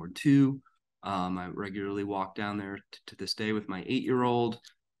IAA in Ward 2. I regularly walk down there to this day with my 8-year-old,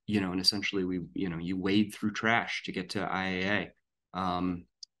 and essentially you wade through trash to get to IAA.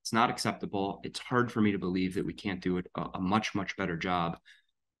 It's not acceptable. It's hard for me to believe that we can't do a much, much better job.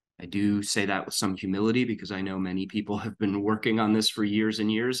 I do say that with some humility because I know many people have been working on this for years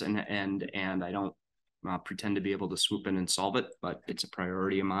and years, and I don't pretend to be able to swoop in and solve it, but it's a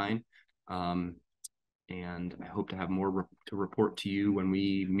priority of mine. And I hope to have more to report to you when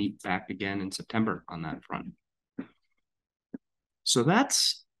we meet back again in September on that front. So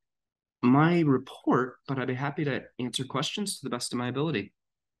that's my report, but I'd be happy to answer questions to the best of my ability.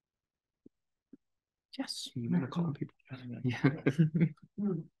 Yes, you want to call people. Yeah.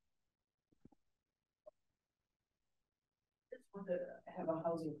 I have a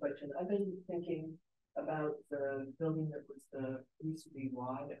housing question. I've been thinking about the building that used to be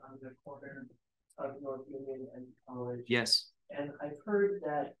wide on the corner of North Union and College. Yes. And I've heard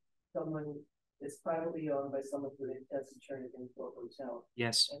that someone is privately owned by someone who intends to turn it into a hotel.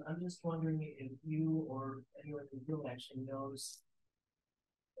 Yes. And I'm just wondering if you or anyone in the room actually knows,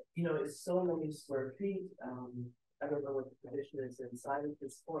 it's so many square feet. I don't know what the condition is inside at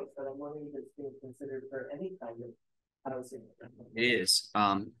this point, but I'm wondering if it's being considered for any kind of housing. It is.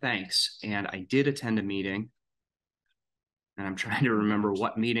 Thanks. And I did attend a meeting, and I'm trying to remember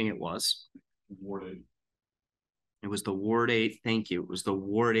what meeting it was. Ward 8. It was the Ward 8. Thank you. It was the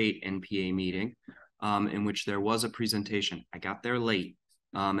Ward 8 NPA meeting, in which there was a presentation. I got there late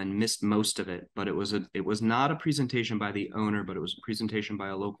and missed most of it, but it was not a presentation by the owner, but it was a presentation by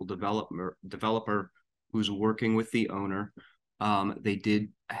a local developer who's working with the owner. They did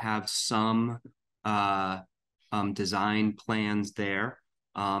have some design plans there,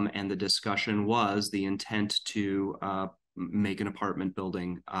 and the discussion was the intent to make an apartment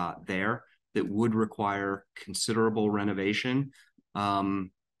building there that would require considerable renovation,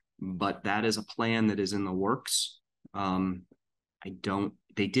 but that is a plan that is in the works.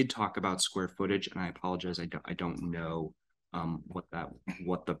 They did talk about square footage, and I apologize, I don't know what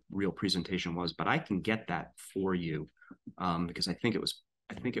the real presentation was, but I can get that for you because I think it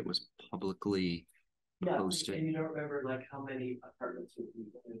was publicly posted. And you don't remember like how many apartments would be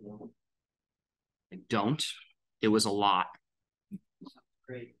there? I don't. It was a lot.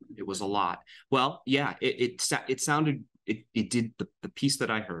 Great. It was a lot. Well, yeah, it sounded, it did, the piece that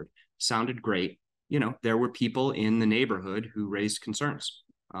I heard sounded great. There were people in the neighborhood who raised concerns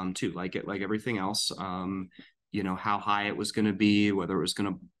too, like everything else. How high it was going to be, whether it was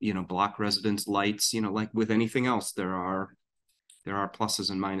going to, block residents' lights, like with anything else, there are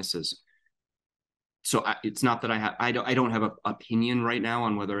pluses and minuses. So it's not that I don't have an opinion right now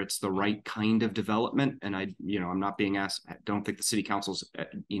on whether it's the right kind of development. And I'm not being asked, I don't think the city council's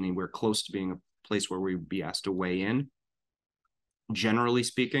anywhere close to being a place where we'd be asked to weigh in. Generally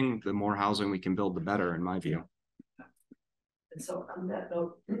speaking, the more housing we can build, the better, in my view. And so on that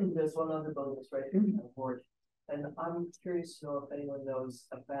note, there's one other building that's right in the board. And I'm curious to know if anyone knows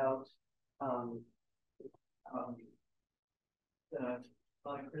about the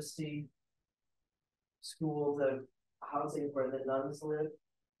Christie school, the housing where the nuns lived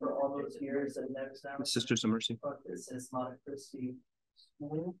for all those years, and there's now Sisters of Mercy. It says Mount Christie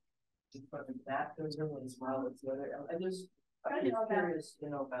School in front of that building as well as the other. I'm just curious to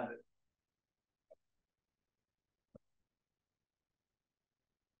know about it.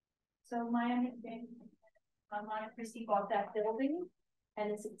 So my understanding, Mount Christie bought that building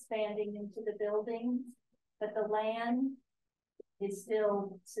and is expanding into the building, but the land is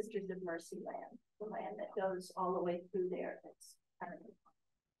still Sisters of Mercy land, the land that goes all the way through there. That's kind of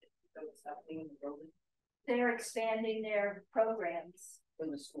what's happening in the building. They're expanding their programs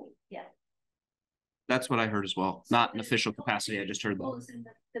in the school. Yeah. That's what I heard as well. Not in official capacity. I just heard that. In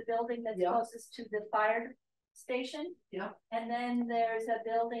the building that's closest to the fire station. Yeah. And then there's a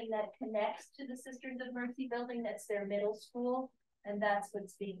building that connects to the Sisters of Mercy building. That's their middle school. And that's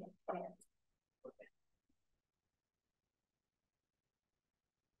what's being expanded. Okay.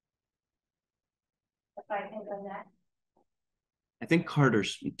 If I can go that. I think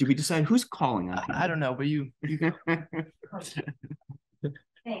Carter's. Did we decide who's calling on? I don't know, but you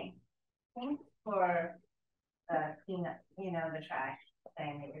Thanks for clean up, the trash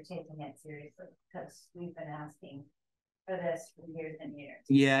thing, that you're taking it seriously, because we've been asking for this for years and years.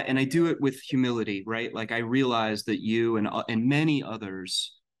 Yeah, and I do it with humility, right? Like I realize that you and many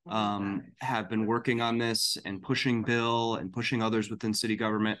others have been working on this and pushing Bill and pushing others within city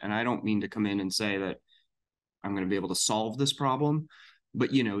government. And I don't mean to come in and say that I'm going to be able to solve this problem,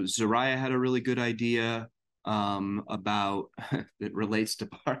 but Zariah had a really good idea about that relates to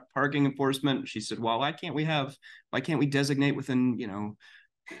parking enforcement. She said, well, why can't we designate within a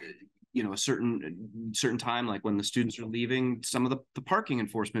certain time, like when the students are leaving, some of the parking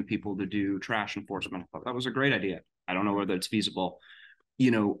enforcement people to do trash enforcement. I thought that was a great idea. I don't know whether it's feasible.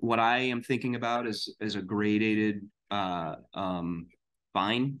 What I am thinking about is a gradated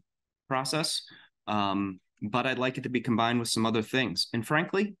fine process. But I'd like it to be combined with some other things. And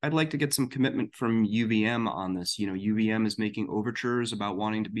frankly, I'd like to get some commitment from UVM on this. UVM is making overtures about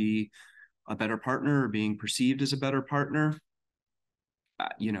wanting to be a better partner or being perceived as a better partner.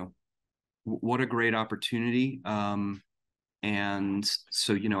 What a great opportunity. And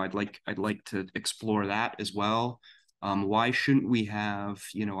so, I'd like to explore that as well. Why shouldn't we have,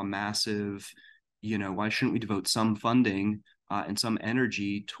 a massive, why shouldn't we devote some funding and some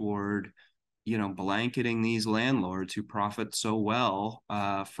energy toward blanketing these landlords who profit so well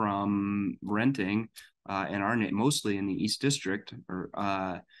from renting in our mostly in the East District,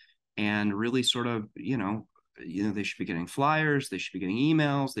 and really sort of they should be getting flyers, they should be getting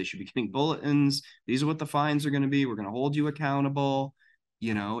emails, they should be getting bulletins. These are what the fines are going to be. We're going to hold you accountable.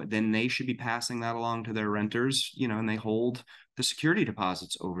 Then they should be passing that along to their renters. And they hold the security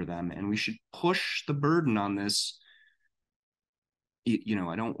deposits over them. And we should push the burden on this.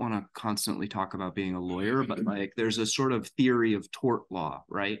 I don't want to constantly talk about being a lawyer, but like there's a sort of theory of tort law,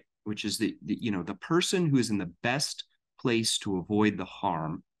 right? Which is the person who is in the best place to avoid the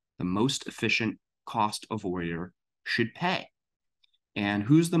harm, the most efficient cost avoider should pay. And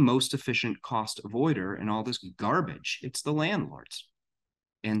who's the most efficient cost avoider in all this garbage? It's the landlords.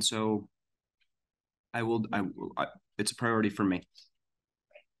 And so it's a priority for me.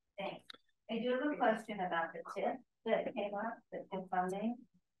 Thanks. I do have a question about the TIF that came up, the TIF funding.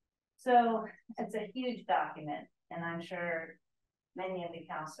 So it's a huge document, and I'm sure many of the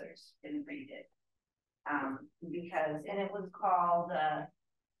counselors didn't read it. And it was called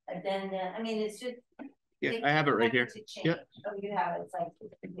addendum. I mean, it's just. Yeah, I have it right here. Yeah. Oh, you have it. It's like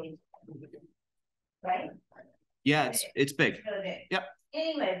 50 pages. Right? Yeah, it's big. Really big. Yep.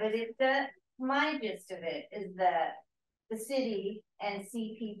 Anyway, but my gist of it is that the city and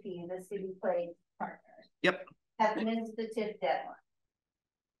CPP, the city play partners. Yep. Have missed the TIF deadline.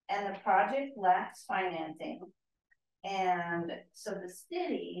 And the project lacks financing. And so the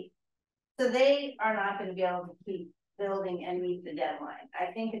city, they are not going to be able to keep building and meet the deadline.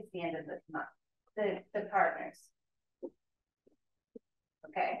 I think it's the end of this month, the partners.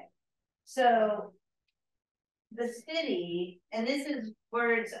 Okay. So the city, and this is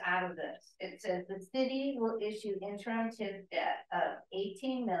words out of this, it says the city will issue interim TIF debt of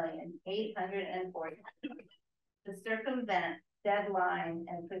 $18,840,000 to circumvent deadline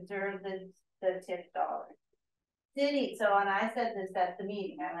and preserve the TIF dollars. City, and I said this at the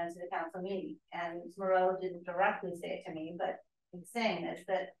meeting, I went to the council meeting, and Moreau didn't directly say it to me, but he's saying this,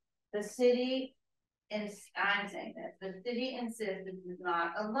 that the city, I'm saying this, the city insists this is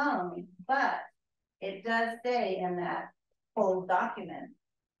not a loan, but it does say in that whole document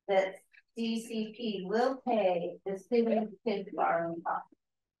that DCP will pay the city's TIF borrowing costs.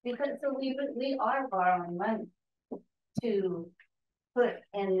 Because we are borrowing money to put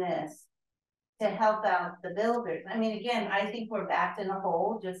in this to help out the builders. I mean, again, I think we're backed in a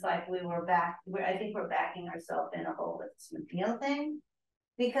hole, just like we were back. I think we're backing ourselves in a hole with the Smithfield thing,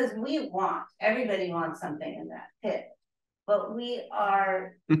 because everybody wants something in that pit, but we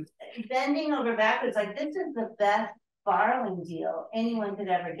are bending over backwards. Like, this is the best borrowing deal anyone could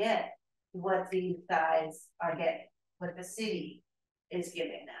ever get. What these guys are getting, what the city is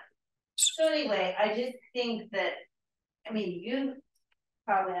giving them. So anyway, I just think that, I mean, you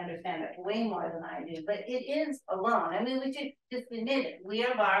probably understand it way more than I do, but it is a loan. I mean, we should just admit it. We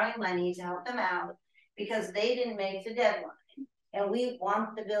are borrowing money to help them out because they didn't make the deadline. And we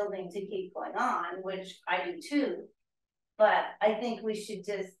want the building to keep going on, which I do too. But I think we should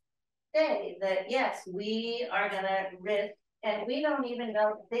just say that, yes, we are gonna risk, and we don't even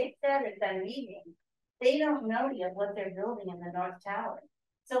know, they said at that meeting, they don't know yet what they're building in the North Tower.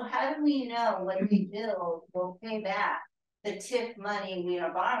 So how do we know what we build will pay back the TIF money we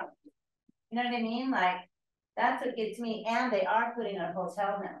are borrowing? You know what I mean? Like, that's what gets me. And they are putting a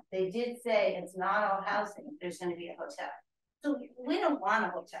hotel now. They did say it's not all housing, there's going to be a hotel. So we don't want a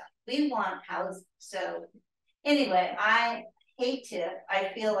hotel, we want housing. So anyway, I hate TIF.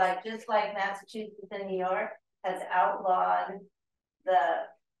 I feel like, just like Massachusetts and New York has outlawed the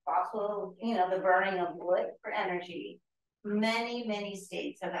fossil, the burning of wood for energy, many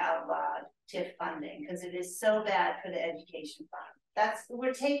states have outlawed TIF funding because it is so bad for the education fund.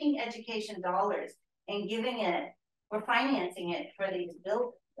 We're taking education dollars and we're financing it for these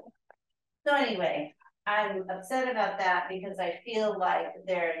buildings. So anyway, I'm upset about that because I feel like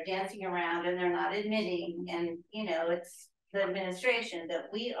they're dancing around and they're not admitting, and it's the administration that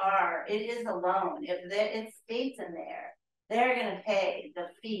it is a loan. If states in there, they're going to pay the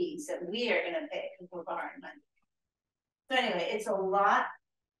fees that we are going to pay because we're borrowing money. So anyway, it's a lot,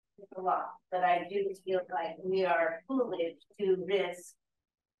 but I do feel like we are foolish to risk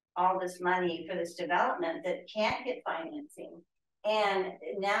all this money for this development that can't get financing. And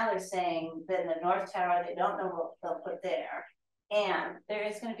now they're saying that in the North Tower, they don't know what they'll put there. And there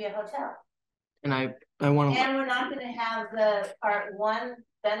is going to be a hotel. And I want to. And we're not going to have the part one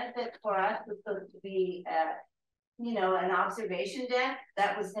benefit for us was supposed to be an observation deck.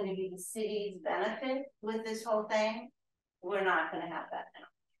 That was going to be the city's benefit with this whole thing. We're not going to have that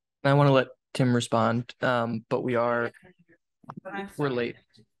now. I want to let Tim respond, but we're late.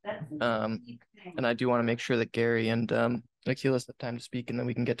 And I do want to make sure that Gary and Akila's have time to speak, and then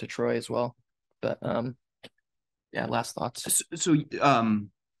we can get to Troy as well. But yeah, last thoughts. So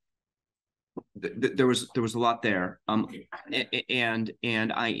there was a lot there, and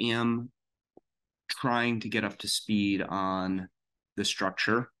I am trying to get up to speed on the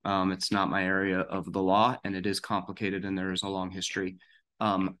structure. It's not my area of the law, and it is complicated, and there is a long history.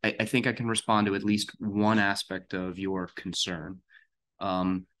 I think I can respond to at least one aspect of your concern,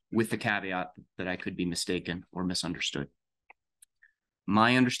 with the caveat that I could be mistaken or misunderstood.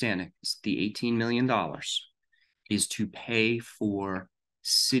 My understanding is the $18 million is to pay for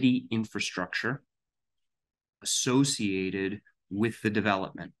city infrastructure associated with the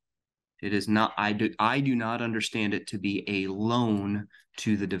development. It is not, I do not understand it to be a loan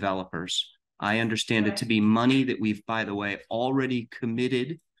to the developers. I understand it to be money that we've, by the way, already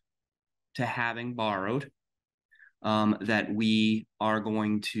committed to having borrowed, that we are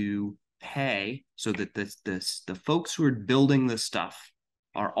going to pay so that the folks who are building this stuff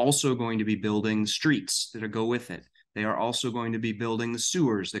are also going to be building streets that go with it. They are also going to be building the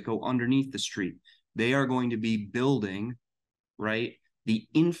sewers that go underneath the street. They are going to be building, right, the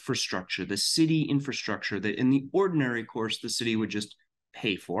infrastructure, the city infrastructure that in the ordinary course, the city would just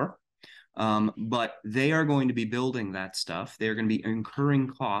pay for. But they are going to be building that stuff. They're going to be incurring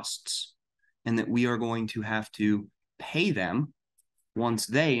costs, and that we are going to have to pay them once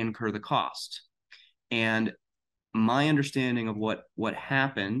they incur the cost. And my understanding of what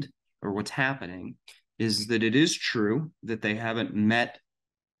happened or what's happening is that it is true that they haven't met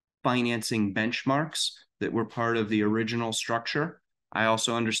financing benchmarks that were part of the original structure. I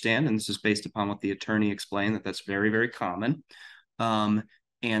also understand, and this is based upon what the attorney explained, that that's very, very common. And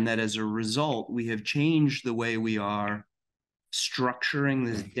that as a result, we have changed the way we are structuring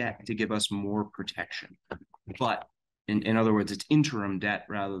this debt to give us more protection. But in other words, it's interim debt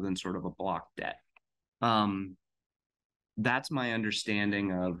rather than sort of a block debt. That's my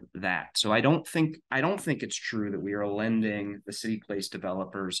understanding of that. So I don't think it's true that we are lending the City Place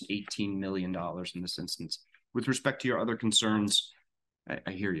developers $18 million in this instance. With respect to your other concerns,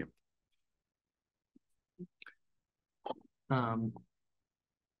 I hear you.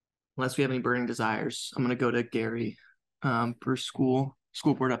 Unless we have any burning desires, I'm going to go to Gary for school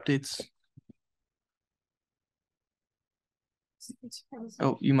board updates.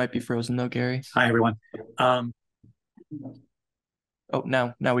 Oh, you might be frozen though, Gary. Hi, everyone. Oh,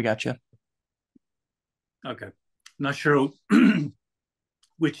 now we got you. Okay. Not sure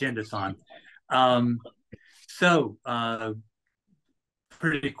which end it's on.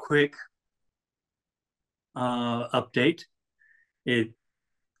 Pretty quick update. It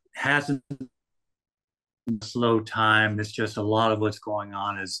hasn't been a slow time. It's just a lot of what's going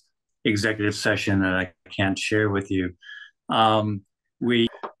on is executive session that I can't share with you. The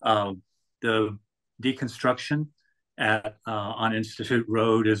deconstruction on Institute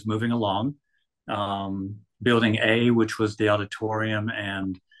Road is moving along. Building A, which was the auditorium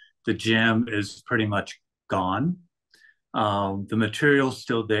and the gym, is pretty much gone. The material's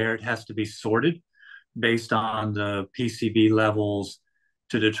still there. It has to be sorted based on the PCB levels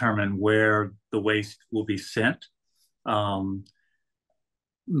to determine where the waste will be sent. My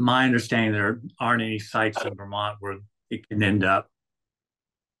understanding, there aren't any sites in Vermont where it can end up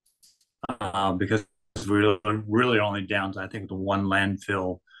because we're really only down to, I think, the one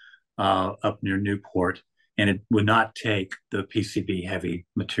landfill up near Newport, and it would not take the PCB heavy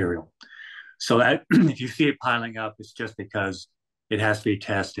material. So that if you see it piling up, it's just because it has to be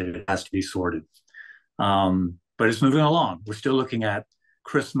tested, it has to be sorted. But it's moving along. We're still looking at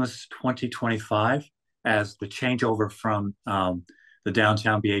Christmas 2025 as the changeover from the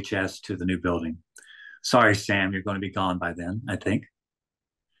downtown BHS to the new building. Sorry, Sam, you're going to be gone by then, I think.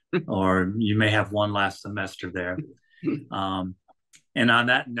 Or you may have one last semester there. And on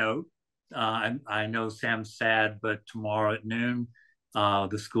that note, I know Sam's sad, but tomorrow at noon,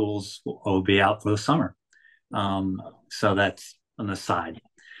 the schools will be out for the summer. So that's on the side.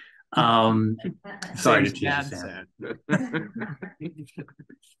 Sorry to tease you,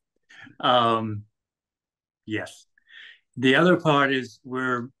 Sam. Yes. The other part is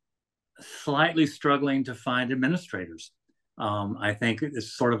we're slightly struggling to find administrators. I think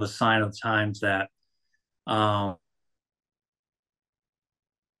it's sort of a sign of the times that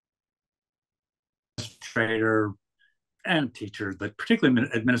administrator and teachers, but particularly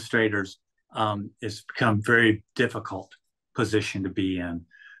administrators, it's become very difficult position to be in.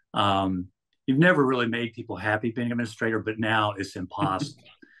 You've never really made people happy being an administrator, but now it's impossible.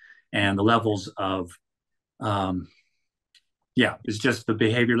 And the levels of, it's just the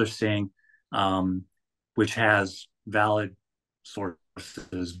behavior they're seeing, which has valid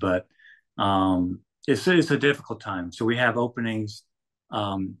sources, but it's a difficult time. So we have openings.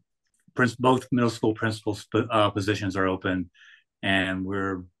 Both middle school principals positions are open, and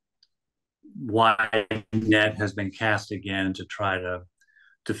wide net has been cast again to try to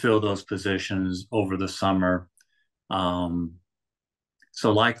fill those positions over the summer.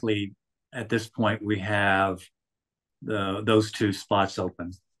 So likely at this point we have those two spots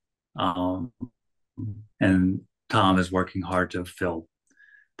open, and Tom is working hard to fill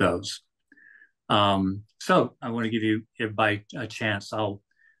those. So I want to give you everybody a chance.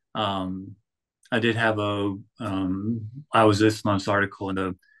 I did have I was this month's article in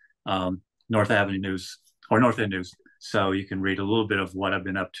the North Avenue News or North End News. So you can read a little bit of what I've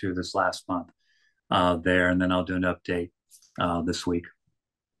been up to this last month there, and then I'll do an update this week.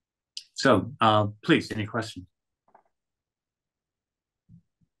 So please, any questions?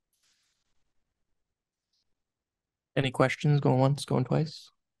 Any questions? Going once, going twice?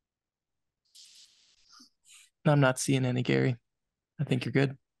 No, I'm not seeing any, Gary. I think you're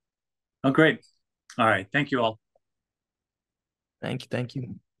good. Oh, great. All right. Thank you all. Thank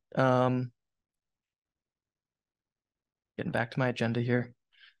you. Getting back to my agenda here.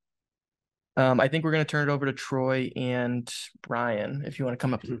 I think we're going to turn it over to Troy and Brian, if you want to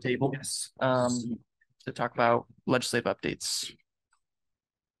come up to the table. Yes. To talk about legislative updates.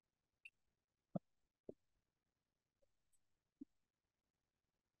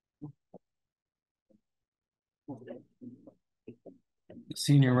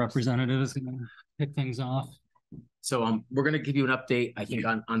 Senior representative is going to pick things off. So we're going to give you an update, I think,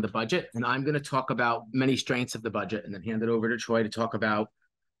 on the budget, and I'm going to talk about many strengths of the budget and then hand it over to Troy to talk about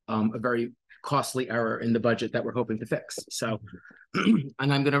a very costly error in the budget that we're hoping to fix. So, and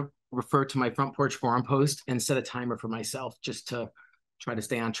I'm going to refer to my Front Porch Forum post and set a timer for myself just to try to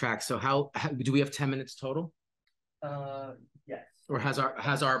stay on track. So how do we have 10 minutes total? Yes. Or has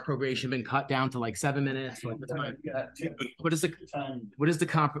our appropriation been cut down to like 7 minutes? Like what is the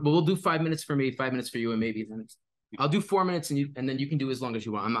comp? Well, we'll do 5 minutes for me, 5 minutes for you, and maybe then I'll do 4 minutes, and then you can do as long as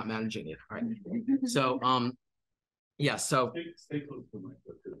you want. I'm not managing it. All right. So yeah. So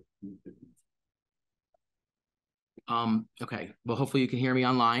okay. Well, hopefully you can hear me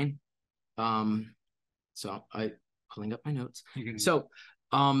online. So I pulling up my notes. So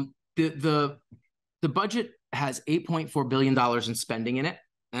the budget has $8.4 billion in spending in it.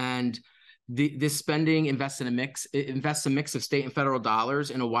 And this spending invests a mix of state and federal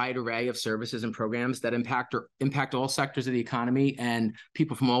dollars in a wide array of services and programs that impact all sectors of the economy and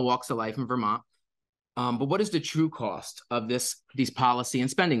people from all walks of life in Vermont. But what is the true cost of these policy and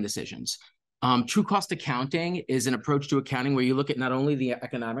spending decisions? True cost accounting is an approach to accounting where you look at not only the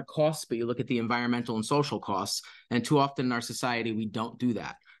economic costs, but you look at the environmental and social costs. And too often in our society, we don't do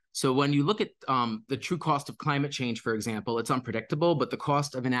that. So when you look at the true cost of climate change, for example, it's unpredictable, but the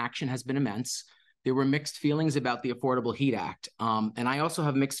cost of inaction has been immense. There were mixed feelings about the Affordable Heat Act. And I also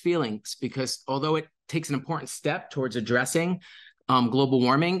have mixed feelings because although it takes an important step towards addressing global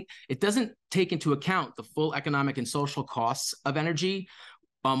warming, it doesn't take into account the full economic and social costs of energy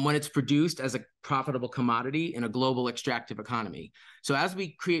when it's produced as a profitable commodity in a global extractive economy. So as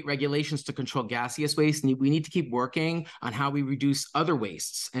we create regulations to control gaseous waste, we need to keep working on how we reduce other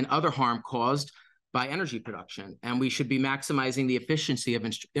wastes and other harm caused by energy production. And we should be maximizing the efficiency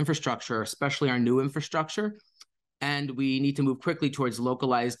of infrastructure, especially our new infrastructure. And we need to move quickly towards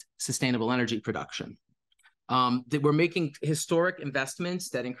localized sustainable energy production. That we're making historic investments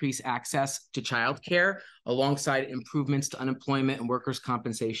that increase access to childcare alongside improvements to unemployment and workers'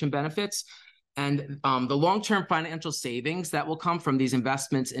 compensation benefits. And the long-term financial savings that will come from these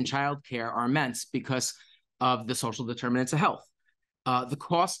investments in childcare are immense because of the social determinants of health. The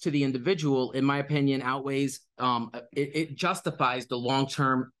cost to the individual, in my opinion, outweighs, it justifies the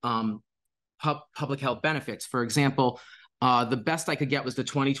long-term public health benefits. For example, the best I could get was the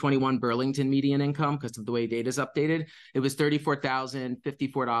 2021 Burlington median income because of the way data is updated. It was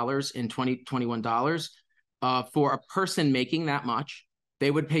 $34,054 in 2021 dollars. For a person making that much, they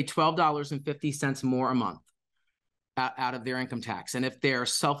would pay $12.50 more a month out of their income tax. And if they're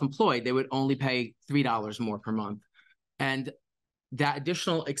self-employed, they would only pay $3 more per month. And that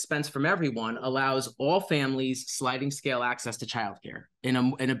additional expense from everyone allows all families sliding scale access to childcare in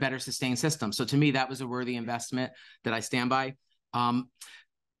a better sustained system. So to me, that was a worthy investment that I stand by.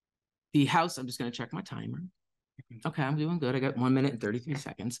 The House, I'm just going to check my timer. Okay, I'm doing good. I got 1 minute and 33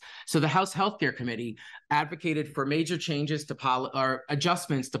 seconds. So the House Healthcare Committee advocated for major changes to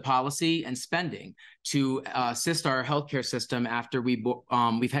adjustments to policy and spending to assist our healthcare system after we've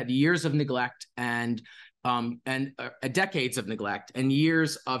had years of neglect and decades of neglect and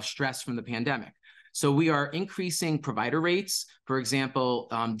years of stress from the pandemic. So we are increasing provider rates. For example,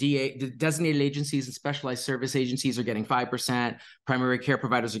 designated agencies and specialized service agencies are getting 5%, primary care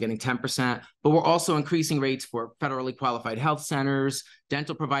providers are getting 10%, but we're also increasing rates for federally qualified health centers,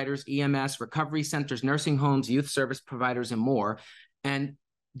 dental providers, EMS, recovery centers, nursing homes, youth service providers, and more. And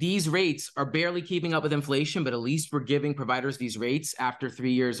these rates are barely keeping up with inflation, but at least we're giving providers these rates after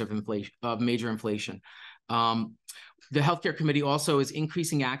 3 years of major inflation. The Healthcare Committee also is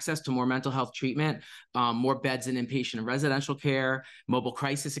increasing access to more mental health treatment, more beds in inpatient and residential care, mobile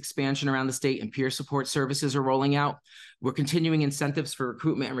crisis expansion around the state, and peer support services are rolling out. We're continuing incentives for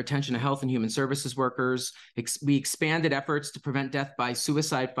recruitment and retention of health and human services workers. We expanded efforts to prevent death by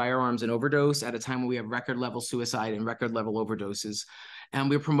suicide, firearms, and overdose at a time when we have record level suicide and record level overdoses. And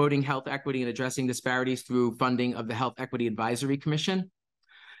we're promoting health equity and addressing disparities through funding of the Health Equity Advisory Commission.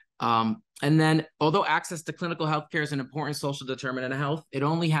 And then, although access to clinical healthcare is an important social determinant of health, it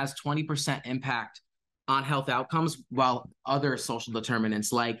only has 20% impact on health outcomes, while other social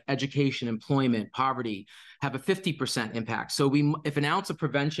determinants like education, employment, poverty have a 50% impact. So if an ounce of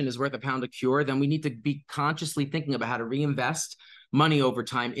prevention is worth a pound of cure, then we need to be consciously thinking about how to reinvest money over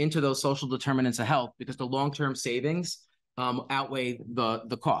time into those social determinants of health, because the long-term savings outweigh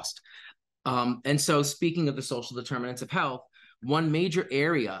the cost. And so speaking of the social determinants of health, one major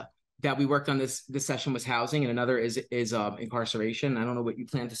area that we worked on this session was housing, and another is incarceration. I don't know what you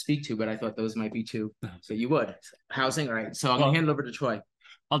plan to speak to, but I thought those might be two. So you would. Housing, all right. So I'm gonna hand it over to Troy.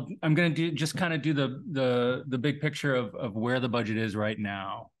 I'm gonna do the big picture of where the budget is right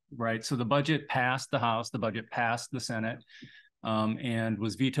now, right? So the budget passed the House, the budget passed the Senate, and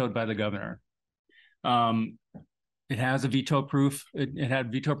was vetoed by the governor. It has a veto proof. It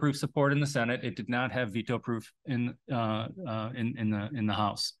had veto proof support in the Senate. It did not have veto proof in the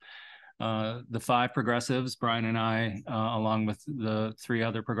House. The 5 progressives, Brian and I, along with the 3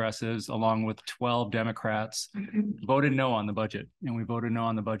 other progressives, along with 12 Democrats, voted no on the budget. And we voted no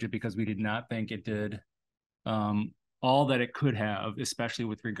on the budget because we did not think it did all that it could have, especially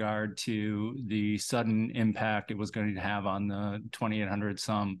with regard to the sudden impact it was going to have on the 2,800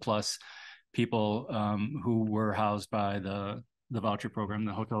 some plus people who were housed by the voucher program,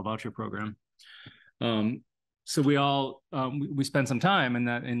 the hotel voucher program. So we all we spent some time in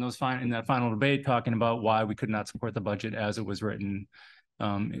that final debate talking about why we could not support the budget as it was written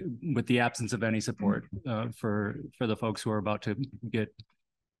with the absence of any support for the folks who are about to get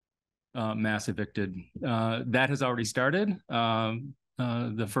mass evicted. That has already started.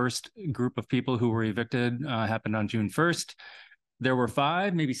 The first group of people who were evicted happened on June 1st. There were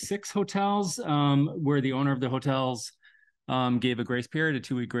 5, maybe 6 hotels where the owner of the hotels gave a grace period, a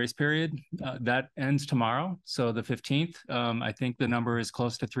 2-week grace period. That ends tomorrow, so the 15th. I think the number is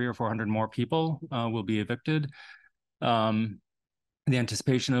close to 300 or 400 more people will be evicted. The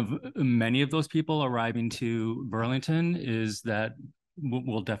anticipation of many of those people arriving to Burlington is that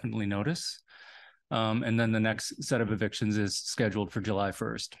we'll definitely notice. And then the next set of evictions is scheduled for July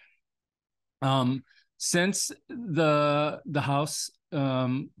 1st. Since the House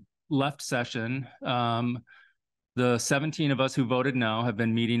left session, the 17 of us who voted no have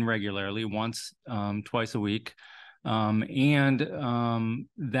been meeting regularly, once, twice a week. That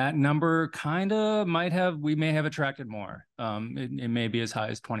number kind of we may have attracted more. It may be as high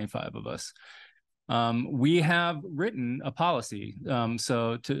as 25 of us. We have written a policy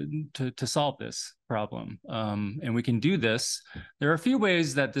so to solve this problem, and we can do this. There are a few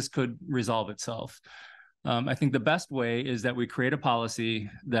ways that this could resolve itself. I think the best way is that we create a policy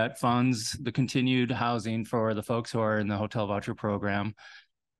that funds the continued housing for the folks who are in the hotel voucher program,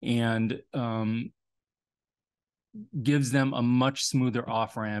 and gives them a much smoother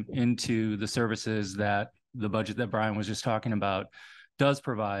off-ramp into the services that the budget that Brian was just talking about does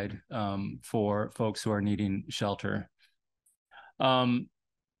provide for folks who are needing shelter. That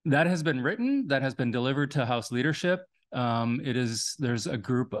has been written, that has been delivered to House leadership. There's a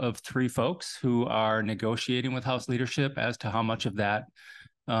group of 3 folks who are negotiating with House leadership as to how much of that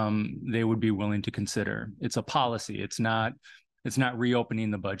they would be willing to consider. It's a policy. It's not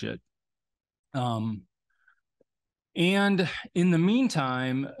reopening the budget. And in the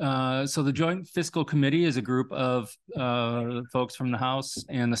meantime, so the Joint Fiscal Committee is a group of folks from the House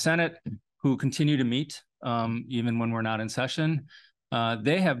and the Senate who continue to meet even when we're not in session.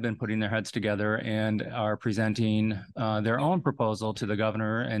 They have been putting their heads together and are presenting their own proposal to the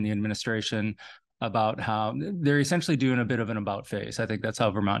governor and the administration about how they're essentially doing a bit of an about face. I think that's how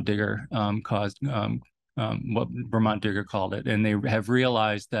Vermont Digger what Vermont Digger called it. And they have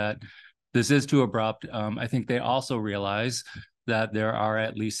realized that this is too abrupt. I think they also realize that there are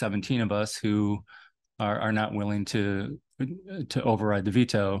at least 17 of us who are not willing to override the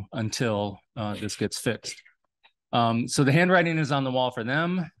veto until this gets fixed. So the handwriting is on the wall for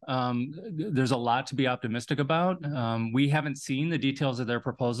them. There's a lot to be optimistic about. We haven't seen the details of their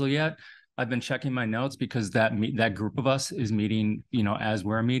proposal yet. I've been checking my notes because that group of us is meeting, as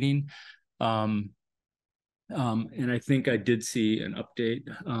we're meeting. And I think I did see an update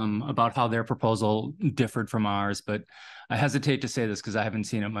about how their proposal differed from ours, but I hesitate to say this because I haven't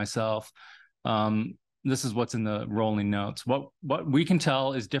seen it myself. This is what's in the rolling notes. What we can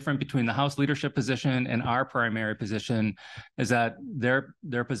tell is different between the House leadership position and our primary position is that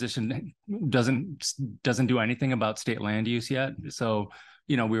their position doesn't do anything about state land use yet. So,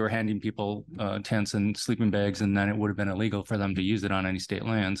 we were handing people tents and sleeping bags, and then it would have been illegal for them to use it on any state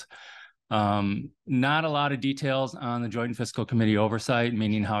lands. Not a lot of details on the Joint Fiscal Committee oversight,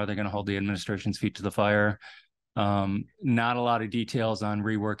 meaning how are they going to hold the administration's feet to the fire. Not a lot of details on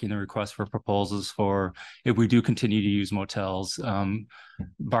reworking the request for proposals for if we do continue to use motels,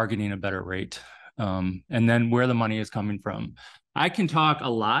 bargaining a better rate, and then where the money is coming from. I can talk a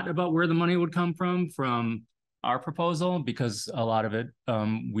lot about where the money would come from our proposal, because a lot of it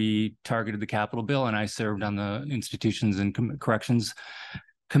we targeted the capital bill, and I served on the Institutions and Corrections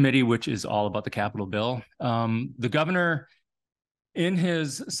Committee, which is all about the capital bill. The governor, in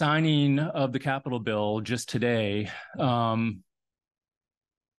his signing of the capital bill just today,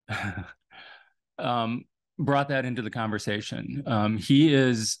 brought that into the conversation.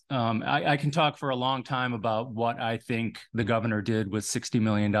 I can talk for a long time about what I think the governor did with $60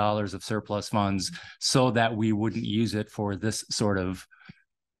 million of surplus funds so that we wouldn't use it for this sort of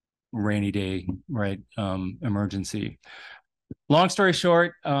rainy day, emergency. Long story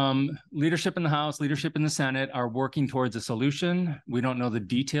short, leadership in the House, leadership in the Senate are working towards a solution. We don't know the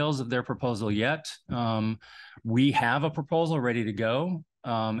details of their proposal yet. We have a proposal ready to go,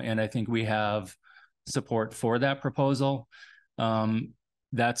 and I think we have support for that proposal.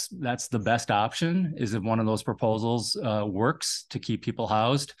 That's the best option, is if one of those proposals works to keep people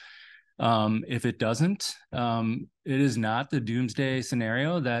housed. If it doesn't, it is not the doomsday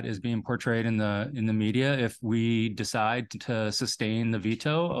scenario that is being portrayed in the media. If we decide to sustain the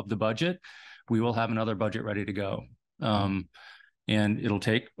veto of the budget, we will have another budget ready to go. And it'll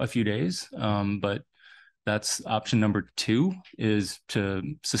take a few days, but That's option number 2, is to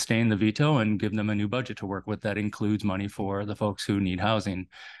sustain the veto and give them a new budget to work with that includes money for the folks who need housing.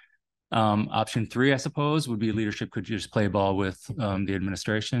 Option 3, I suppose, would be leadership could just play ball with the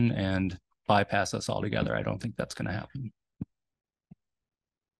administration and bypass us altogether. I don't think that's going to happen.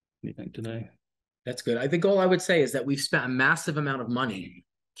 What do you think today? That's good. I think all I would say is that we've spent a massive amount of money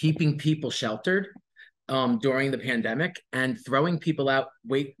keeping people sheltered during the pandemic, and throwing people out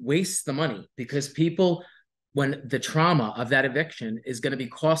wastes the money, because people, when the trauma of that eviction is going to be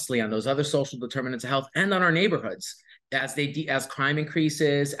costly on those other social determinants of health and on our neighborhoods as crime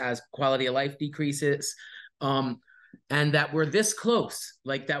increases, as quality of life decreases, and that we're this close,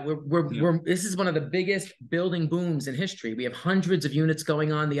 like that we're this is one of the biggest building booms in history. We have hundreds of units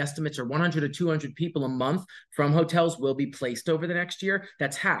going on. The estimates are 100 to 200 people a month from hotels will be placed over the next year.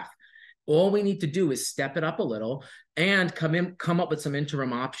 That's half. All we need to do is step it up a little and come up with some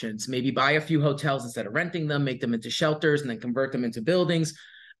interim options. Maybe buy a few hotels instead of renting them, make them into shelters, and then convert them into buildings.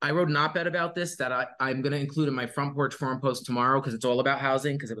 I wrote an op-ed about this that I'm going to include in my Front Porch Forum post tomorrow, because it's all about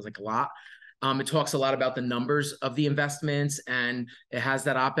housing, because it was like a lot. It talks a lot about the numbers of the investments, and it has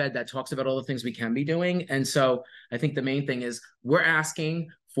that op-ed that talks about all the things we can be doing. And so I think the main thing is we're asking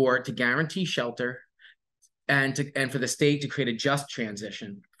to guarantee shelter, and for the state to create a just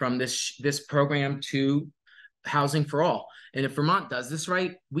transition from this program to housing for all. And if Vermont does this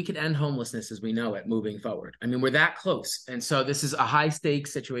right, we could end homelessness as we know it moving forward. I mean, we're that close. And so this is a high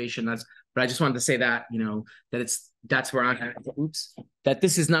stakes situation. But I just wanted to say that, that's where I'm at. Oops. That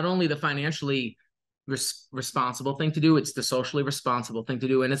this is not only the financially responsible thing to do, it's the socially responsible thing to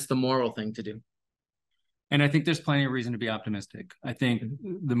do, and it's the moral thing to do. And I think there's plenty of reason to be optimistic. I think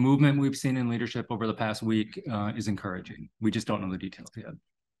the movement we've seen in leadership over the past week is encouraging. We just don't know the details yet.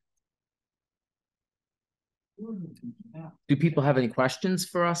 Do people have any questions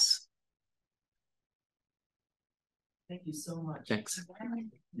for us? Thank you so much. Thanks.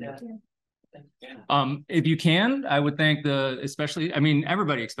 Yeah. If you can, I would thank especially, I mean,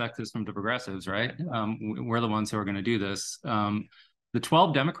 everybody expects this from the progressives, right? We're the ones who are going to do this. The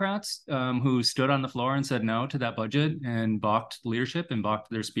 12 Democrats who stood on the floor and said no to that budget and balked leadership and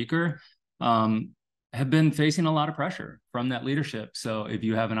balked their speaker have been facing a lot of pressure from that leadership. So if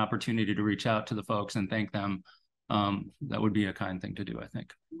you have an opportunity to reach out to the folks and thank them, that would be a kind thing to do, I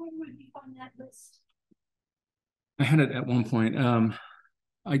think. What would be on that list? I had it at one point.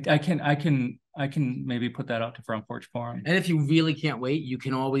 I can maybe put that out to Front Porch Forum. And if you really can't wait, you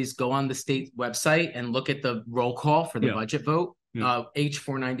can always go on the state website and look at the roll call for the budget vote.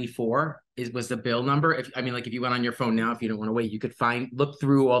 H494 was the bill number. If you went on your phone now, if you don't want to wait, you could look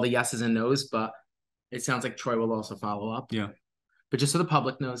through all the yeses and nos, but it sounds like Troy will also follow up. Yeah. But just so the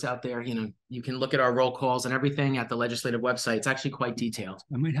public knows out there, you can look at our roll calls and everything at the legislative website. It's actually quite detailed.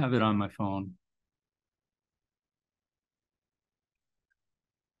 I might have it on my phone.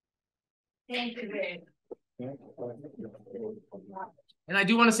 Thank you, Ray. And I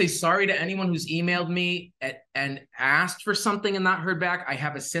do want to say sorry to anyone who's emailed me and asked for something and not heard back. I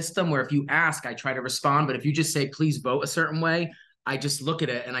have a system where if you ask, I try to respond. But if you just say, please vote a certain way, I just look at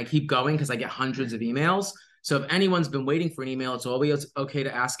it and I keep going because I get hundreds of emails. So if anyone's been waiting for an email, it's always okay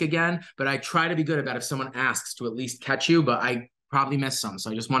to ask again. But I try to be good about if someone asks to at least catch you, but I probably missed some.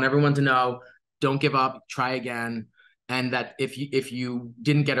 So I just want everyone to know, don't give up, try again. And that if you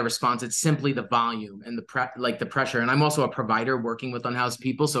didn't get a response, it's simply the volume and the pressure. And I'm also a provider working with unhoused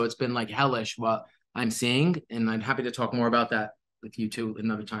people, so it's been like hellish what I'm seeing. And I'm happy to talk more about that with you too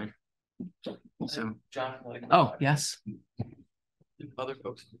another time. So, John, oh yes, other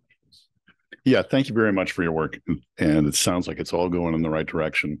folks. Yeah, thank you very much for your work, and it sounds like it's all going in the right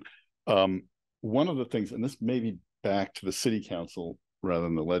direction. One of the things, and this may be back to the city council rather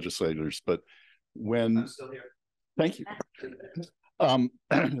than the legislators, but when I'm still here. Thank you.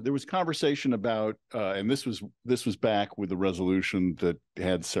 There was conversation about, and this was back with the resolution that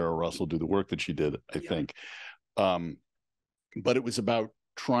had Sarah Russell do the work that she did, I think. But it was about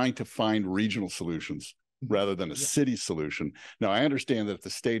trying to find regional solutions rather than a city solution. Now, I understand that if the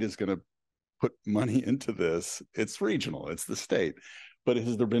state is going to put money into this, it's regional, it's the state. But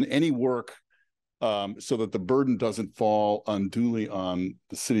has there been any work so that the burden doesn't fall unduly on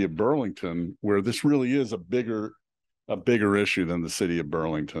the city of Burlington, where this really is a bigger issue than the city of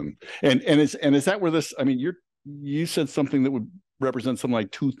Burlington? And is that where this, I mean, you said something that would represent something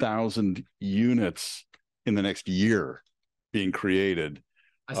like 2,000 units in the next year being created,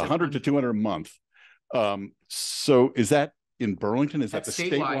 100 to 200 a month. So is that in Burlington? Is that the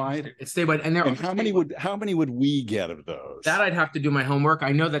statewide? It's statewide. And how many would we get of those? That I'd have to do my homework.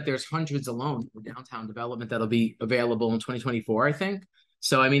 I know that there's hundreds alone for downtown development that'll be available in 2024, I think.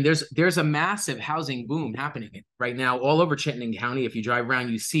 So, I mean, there's a massive housing boom happening right now all over Chittenden County. If you drive around,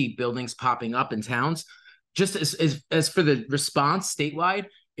 you see buildings popping up in towns. Just as for the response statewide,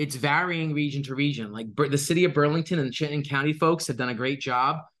 it's varying region to region. Like the city of Burlington and Chittenden County folks have done a great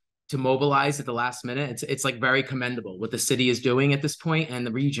job to mobilize at the last minute. It's like very commendable what the city is doing at this point, and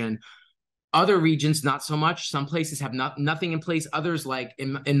the region. Other regions, not so much. Some places have nothing in place. Others, like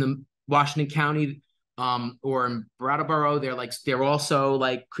in the Washington County or in Brattleboro, they're also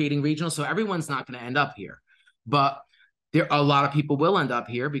like creating regional. So everyone's not going to end up here, but a lot of people will end up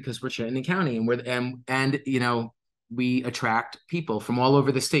here because we're Chittenden County, and you know, we attract people from all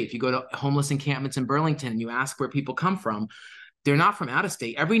over the state. If you go to homeless encampments in Burlington and you ask where people come from, they're not from out of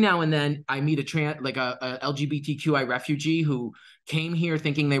state. Every now and then I meet a LGBTQI refugee who came here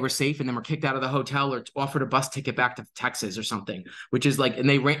thinking they were safe and then were kicked out of the hotel or offered a bus ticket back to Texas or something, which is like, and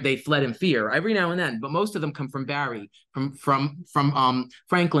they fled in fear every now and then. But most of them come from Barry, from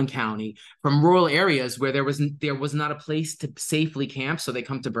Franklin County, from rural areas where there was not a place to safely camp, so they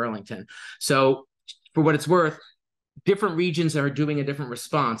come to Burlington. So for what it's worth, different regions are doing a different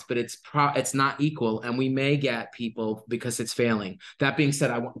response, but it's not equal, and we may get people because it's failing. That being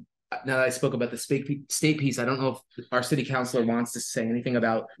said, now that I spoke about the state piece, I don't know if our city councilor wants to say anything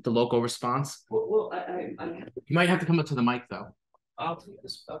about the local response. Well, You might have to come up to the mic though. I'll take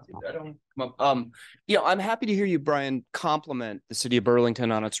this. I don't come up. You know, I'm happy to hear you, Brian, compliment the city of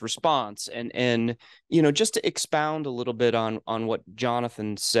Burlington on its response, and you know, just to expound a little bit on what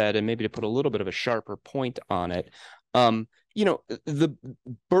Jonathan said, and maybe to put a little bit of a sharper point on it. You know, the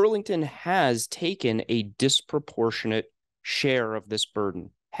Burlington has taken a disproportionate share of this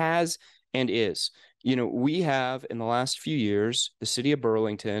burden, has and is. You know, we have in the last few years, the city of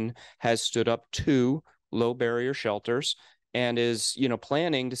Burlington has stood up 2 low barrier shelters and is, you know,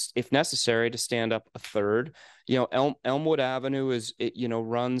 planning to, if necessary, to stand up a 3rd. You know, Elmwood Avenue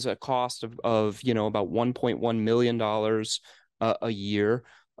runs a cost of you know, about $1.1 million a year.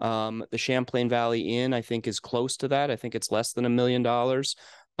 The Champlain Valley Inn, I think, is close to that. I think it's less than $1 million.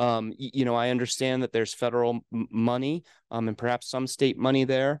 You know, I understand that there's federal money and perhaps some state money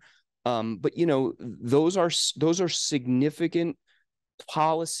there. But, you know, those are significant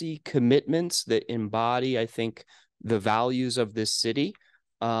policy commitments that embody, I think, the values of this city.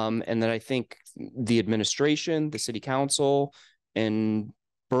 And that I think the administration, the city council, and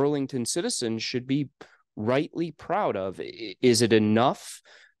Burlington citizens should be rightly proud of. Is it enough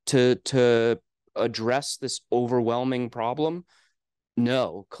to address this overwhelming problem?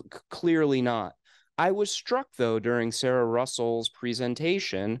 No, clearly not. I was struck, though, during Sarah Russell's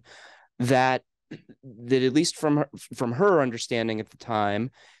presentation that at least from her understanding at the time,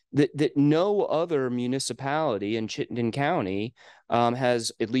 that no other municipality in Chittenden County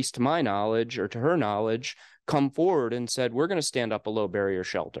has, at least to my knowledge or to her knowledge, come forward and said, we're going to stand up a low barrier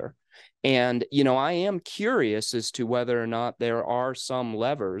shelter. And, you know, I am curious as to whether or not there are some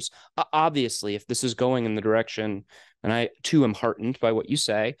levers. Obviously, if this is going in the direction, and I too am heartened by what you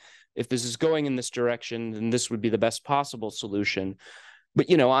say, if this is going in this direction, then this would be the best possible solution. But,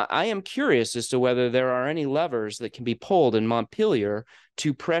 you know, I am curious as to whether there are any levers that can be pulled in Montpelier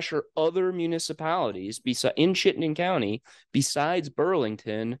to pressure other municipalities in Chittenden County, besides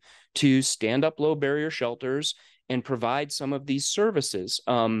Burlington, to stand up low barrier shelters and provide some of these services.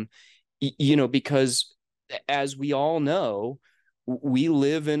 You know, because as we all know,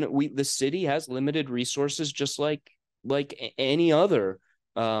 the city has limited resources, just like any other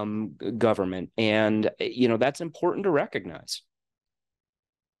government. And, you know, that's important to recognize.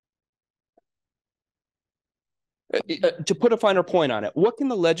 To put a finer point on it, what can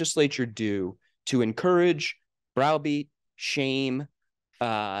the legislature do to encourage, browbeat, shame,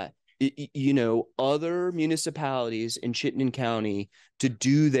 you know, other municipalities in Chittenden County to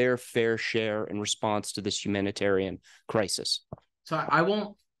do their fair share in response to this humanitarian crisis? So I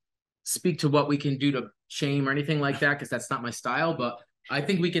won't speak to what we can do to shame or anything like that, because that's not my style, but I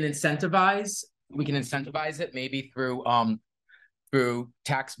think we can incentivize it maybe through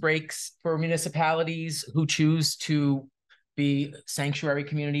tax breaks for municipalities who choose to be sanctuary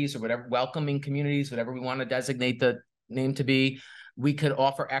communities or whatever, welcoming communities, whatever we want to designate the name to be. We could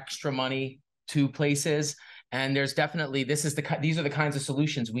offer extra money to places. And there's definitely, these are the kinds of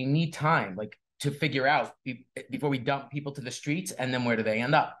solutions we need time, like, to figure out before we dump people to the streets, and then where do they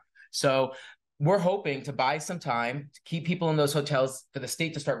end up? So we're hoping to buy some time to keep people in those hotels, for the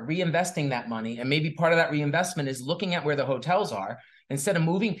state to start reinvesting that money. And maybe part of that reinvestment is looking at where the hotels are instead of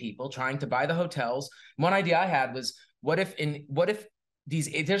moving people, trying to buy the hotels. One idea I had was, what if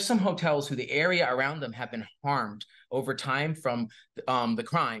there's some hotels who the area around them have been harmed over time from the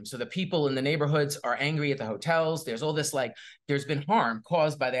crime. So the people in the neighborhoods are angry at the hotels. There's all this, like, there's been harm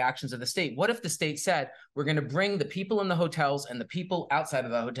caused by the actions of the state. What if the state said, we're going to bring the people in the hotels and the people outside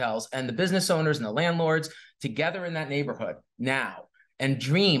of the hotels and the business owners and the landlords together in that neighborhood now and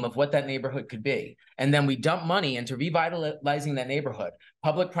dream of what that neighborhood could be. And then we dump money into revitalizing that neighborhood,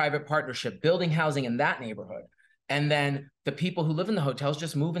 public-private partnership, building housing in that neighborhood. And then the people who live in the hotels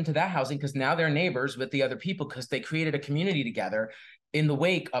just move into that housing because now they're neighbors with the other people because they created a community together in the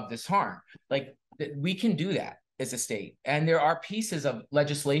wake of this harm. Like, we can do that as a state. And there are pieces of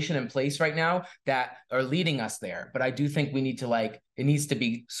legislation in place right now that are leading us there. But I do think we need to, like, it needs to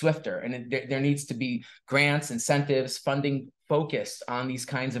be swifter, and there needs to be grants, incentives, funding focused on these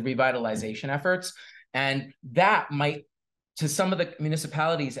kinds of revitalization efforts. And that might, to some of the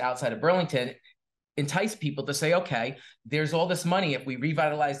municipalities outside of Burlington, entice people to say, okay, there's all this money if we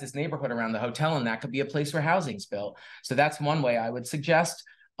revitalize this neighborhood around the hotel, and that could be a place where housing's built. So that's one way I would suggest.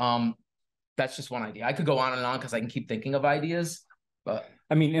 That's just one idea. I could go on and on because I can keep thinking of ideas, but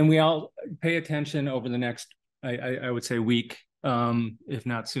I mean, and we all pay attention over the next, I would say, week, if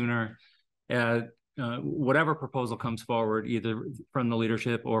not sooner, whatever proposal comes forward, either from the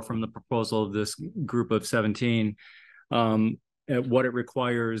leadership or from the proposal of this group of 17, what it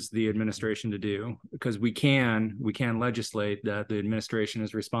requires the administration to do, because we can legislate that the administration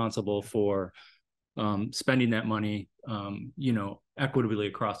is responsible for spending that money, equitably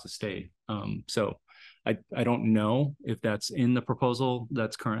across the state. So I don't know if that's in the proposal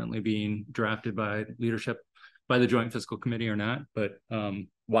that's currently being drafted by leadership, by the Joint Fiscal Committee or not, but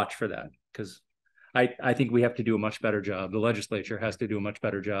watch for that, because I think we have to do a much better job. The legislature has to do a much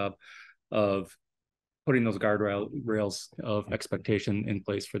better job of putting those guardrails of expectation in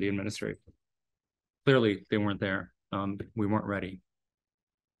place for the administration. Clearly, they weren't there. We weren't ready.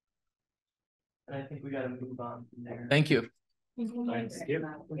 And I think we got to move on from there. Thank you. Thanks.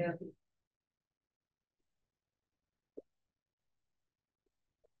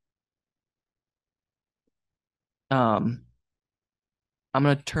 I'm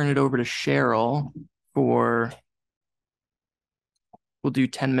going to turn it over to Cheryl for, we'll do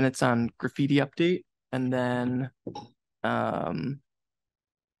 10 minutes on graffiti update, and then and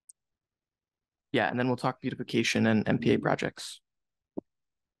then we'll talk beautification and NPA projects.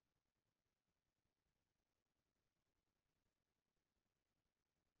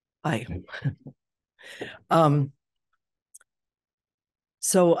 Hi.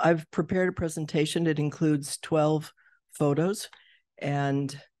 So I've prepared a presentation. It includes 12 photos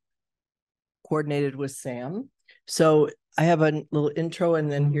and coordinated with Sam. So I have a little intro,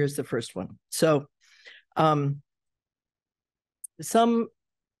 and then here's the first one. So some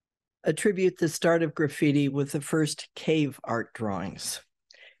attribute the start of graffiti with the first cave art drawings.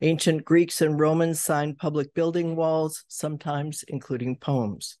 Ancient Greeks and Romans signed public building walls, sometimes including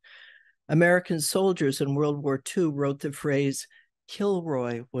poems. American soldiers in World War II wrote the phrase,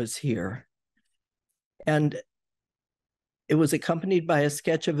 "Kilroy was here." And it was accompanied by a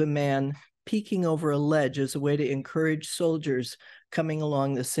sketch of a man peeking over a ledge as a way to encourage soldiers coming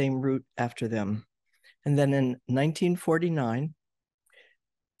along the same route after them. And then in 1949,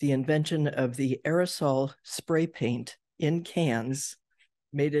 the invention of the aerosol spray paint in cans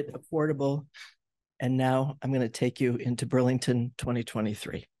made it affordable. And now I'm going to take you into Burlington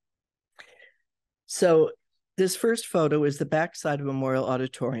 2023. So this first photo is the backside of Memorial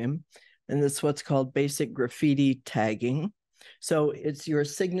Auditorium, and that's what's called basic graffiti tagging. So it's your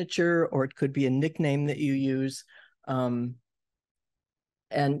signature, or it could be a nickname that you use.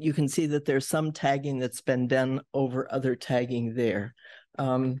 And you can see that there's some tagging that's been done over other tagging there.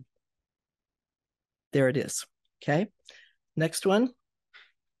 There it is. Okay, next one.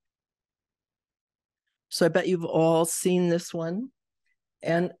 So I bet you've all seen this one.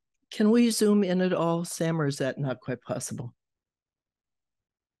 And can we zoom in at all, Sam, or is that not quite possible?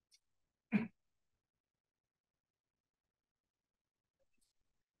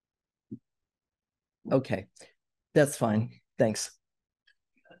 Okay, that's fine. Thanks.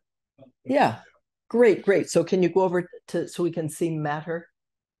 Yeah, great. So can you go over to, so we can see matter,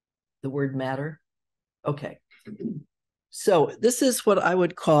 the word matter? Okay. So this is what I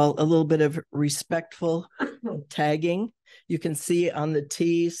would call a little bit of respectful tagging. You can see on the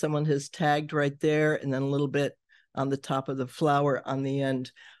T, someone has tagged right there, and then a little bit on the top of the flower on the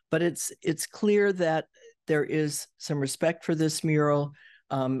end. But it's clear that there is some respect for this mural.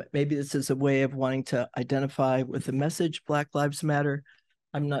 Maybe this is a way of wanting to identify with the message, Black Lives Matter.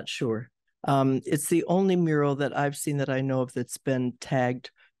 I'm not sure. It's the only mural that I've seen that I know of that's been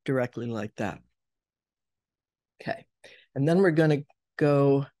tagged directly like that. Okay, and then we're going to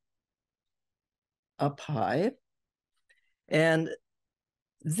go up high. And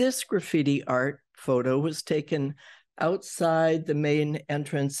this graffiti art photo was taken outside the main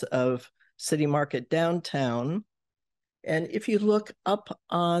entrance of City Market downtown. And if you look up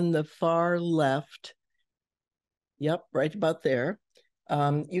on the far left, yep, right about there,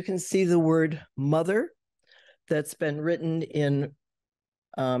 you can see the word mother that's been written in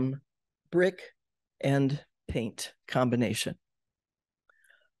brick and paint combination.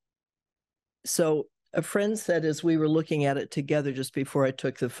 So a friend said, as we were looking at it together just before I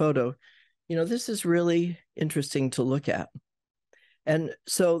took the photo, you know, this is really interesting to look at. And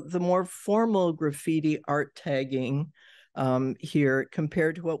so the more formal graffiti art tagging here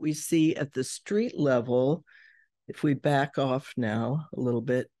compared to what we see at the street level, if we back off now a little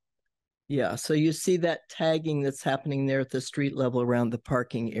bit, yeah, so you see that tagging that's happening there at the street level around the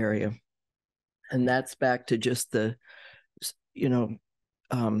parking area. And that's back to just the, you know,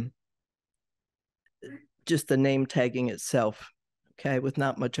 just the name tagging itself, okay, with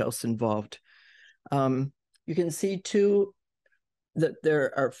not much else involved. You can see too that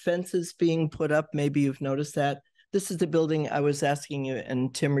there are fences being put up. Maybe you've noticed that. This is the building I was asking you,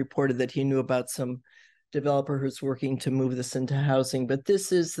 and Tim reported that he knew about some developer who's working to move this into housing. But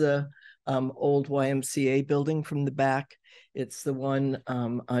this is the old YMCA building from the back. It's the one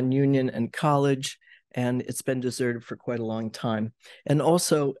on Union and College, and it's been deserted for quite a long time. And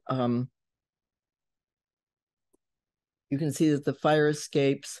also, you can see that the fire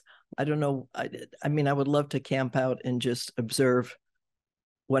escapes. I don't know. I mean, I would love to camp out and just observe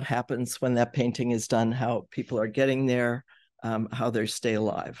what happens when that painting is done, how people are getting there, how they stay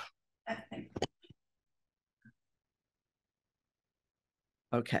alive.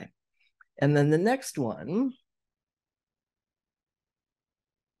 Okay. And then the next one.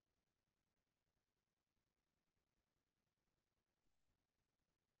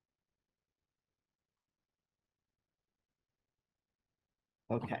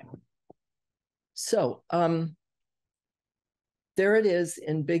 Okay. So there it is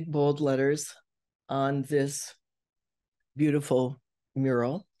in big bold letters on this beautiful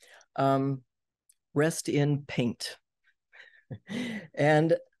mural. Rest in paint.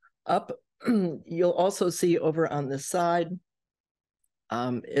 And up, you'll also see over on the side,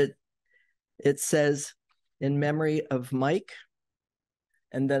 it says in memory of Mike.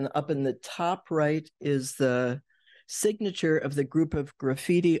 And then up in the top right is the signature of the group of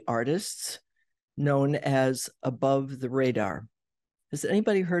graffiti artists known as Above the Radar. Has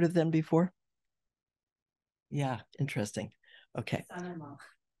anybody heard of them before? Yeah, interesting. Okay. Son-in-law.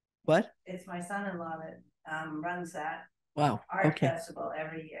 What? It's my son-in-law that runs that Wow. art Okay. festival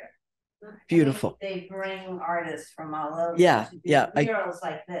every year. Beautiful. They bring artists from all over. Yeah, to do yeah. murals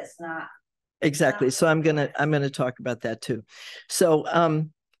like this, not Exactly. So I'm gonna talk about that too. So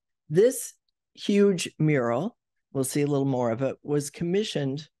this huge mural, we'll see a little more of it, was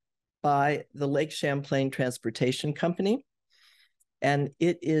commissioned by the Lake Champlain Transportation Company. And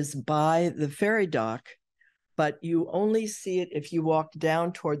it is by the ferry dock, but you only see it if you walk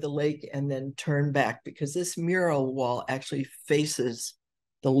down toward the lake and then turn back, because this mural wall actually faces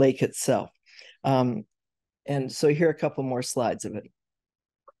the lake itself. And so here are a couple more slides of it.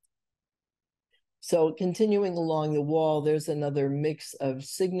 So continuing along the wall, there's another mix of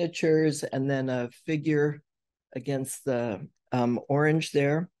signatures and then a figure against the orange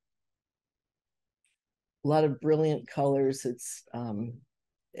there. A lot of brilliant colors. It's,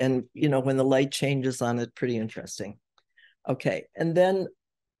 and you know, when the light changes on it, pretty interesting. Okay, and then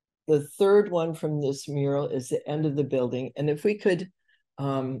the third one from this mural is the end of the building. And if we could,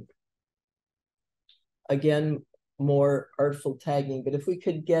 again, more artful tagging, but if we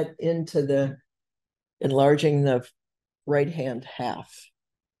could get into the enlarging the right-hand half.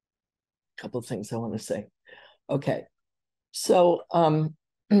 A couple of things I want to say. Okay, so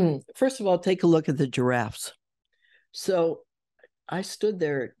first of all, take a look at the giraffes. So I stood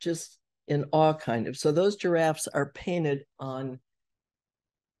there just in awe, kind of. So those giraffes are painted on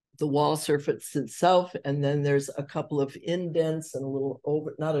the wall surface itself, and then there's a couple of indents and a little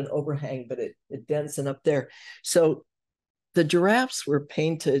over, not an overhang, but it dents in up there. So the giraffes were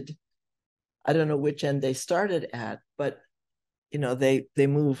painted, I don't know which end they started at, but you know, they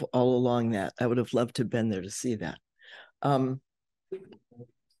move all along that. I would have loved to have been there to see that. You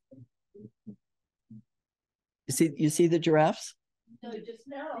see the giraffes? No, just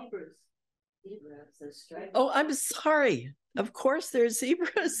now. Zebras. Oh, I'm sorry. Of course there's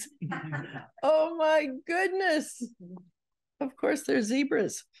zebras. Oh my goodness. Of course there's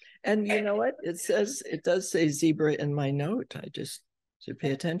zebras. And you know what? It does say zebra in my note. I just should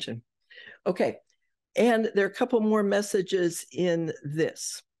pay attention. Okay. And there are a couple more messages in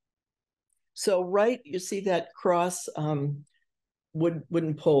this. So you see that cross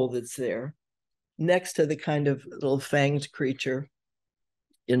wooden pole that's there next to the kind of little fanged creature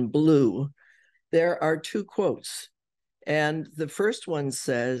in blue. There are two quotes. And the first one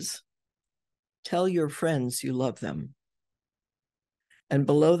says, "Tell your friends you love them." And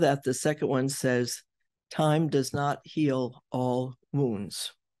below that, the second one says, "Time does not heal all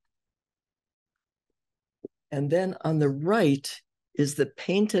wounds." And then on the right is the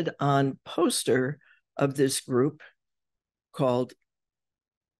painted on poster of this group called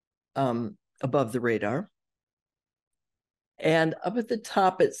Above the Radar. And up at the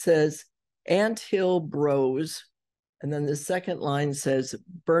top, it says Anthill Bros. And then the second line says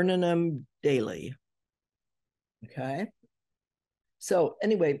Burnham Daily. Okay. So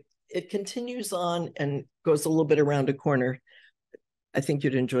anyway, it continues on and goes a little bit around a corner. I think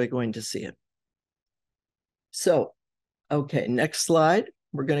you'd enjoy going to see it. So, okay, next slide.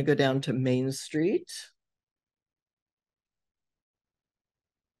 We're going to go down to Main Street.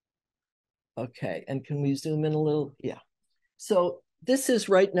 Okay, and can we zoom in a little? Yeah. So this is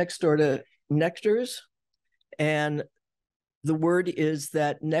right next door to Nectar's. And the word is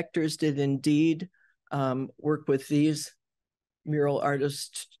that Nectar's did indeed work with these mural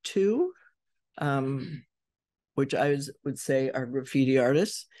artists too, which I would say are graffiti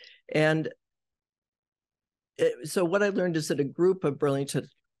artists. And so what I learned is that a group of Burlington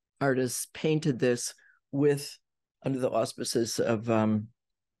artists painted this under the auspices of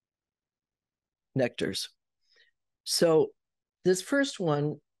Nectar's. So this first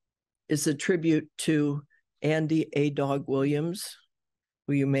one is a tribute to Andy A. Dog Williams,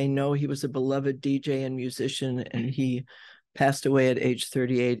 who you may know. He was a beloved DJ and musician, and he passed away at age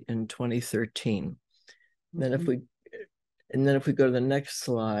 38 in 2013. Then if we go to the next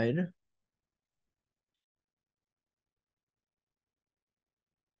slide.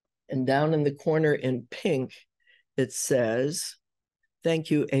 And down in the corner in pink, it says,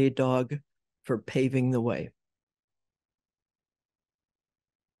 "Thank you, A Dog, for paving the way."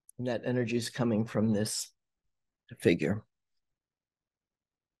 And that energy is coming from this figure.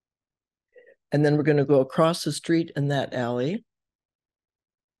 And then we're going to go across the street in that alley.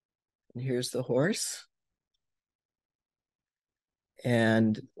 And here's the horse.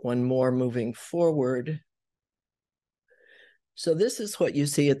 And one more moving forward. So this is what you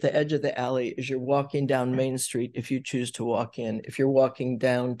see at the edge of the alley as you're walking down Main Street, if you choose to walk in, if you're walking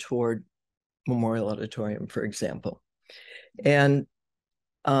down toward Memorial Auditorium, for example. And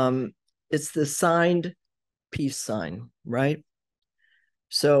it's the signed peace sign, right?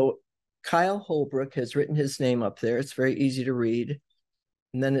 So Kyle Holbrook has written his name up there. It's very easy to read.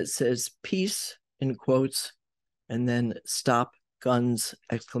 And then it says peace in quotes, and then stop guns,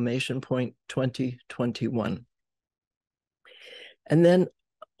 exclamation point, 2021. And then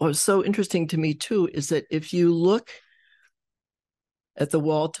what's so interesting to me too is that if you look at the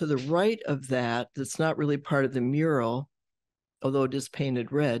wall to the right of that, that's not really part of the mural, although it is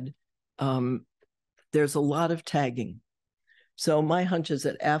painted red, there's a lot of tagging. So my hunch is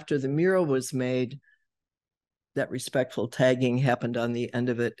that after the mural was made, that respectful tagging happened on the end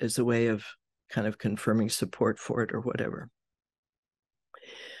of it as a way of kind of confirming support for it or whatever.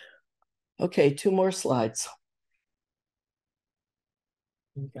 Okay, 2 more slides.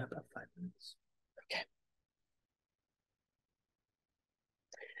 We've got about 5 minutes. Okay.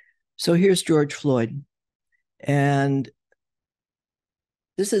 So here's George Floyd. And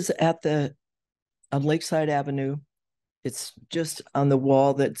this is on Lakeside Avenue. It's just on the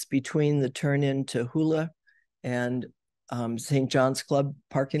wall that's between the turn in to Hula and St. John's Club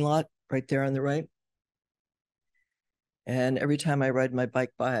parking lot right there on the right. And every time I ride my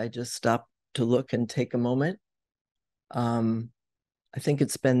bike by, I just stop to look and take a moment. I think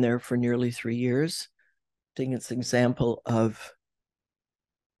it's been there for nearly 3 years. I think it's an example of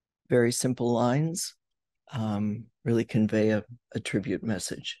very simple lines, really convey a tribute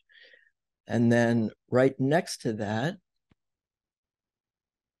message. And then right next to that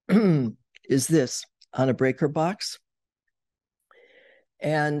is this on a breaker box.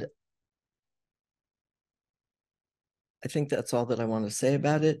 And I think that's all that I want to say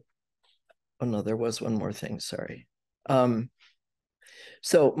about it. Oh no, there was one more thing, sorry.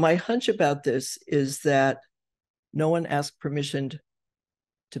 So my hunch about this is that no one asked permission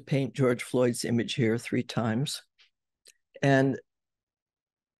to paint George Floyd's image here 3 times. And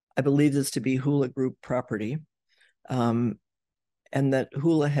I believe this to be Hula Group property. And that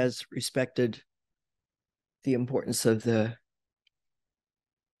Hula has respected the importance of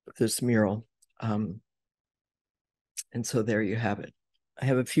this mural. And so there you have it. I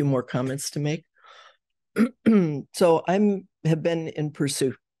have a few more comments to make. So have been in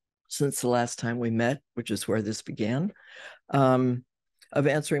pursuit since the last time we met, which is where this began, of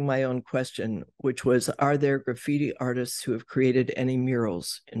answering my own question, which was, are there graffiti artists who have created any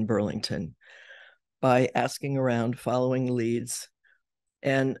murals in Burlington? By asking around, following leads.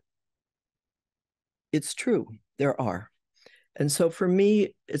 And it's true, there are. And so for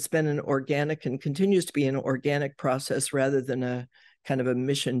me, it's been an organic and continues to be an organic process rather than a kind of a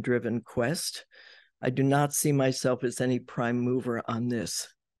mission-driven quest. I do not see myself as any prime mover on this.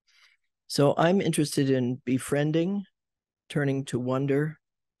 So I'm interested in befriending, turning to wonder,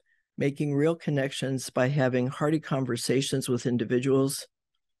 making real connections by having hearty conversations with individuals,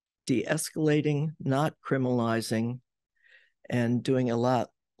 de-escalating, not criminalizing, and doing a lot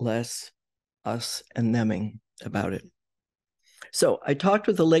less us and theming about it. So I talked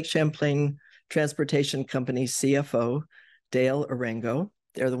with the Lake Champlain Transportation Company CFO, Dale Arango.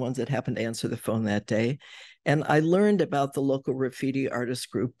 They're the ones that happened to answer the phone that day. And I learned about the local graffiti artist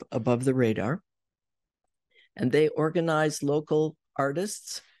group Above the Radar. And they organized local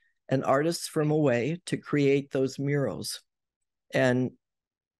artists and artists from away to create those murals. And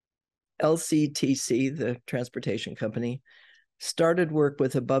LCTC, the transportation company, started work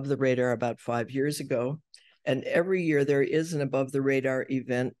with Above the Radar about 5 years ago. And every year there is an Above the Radar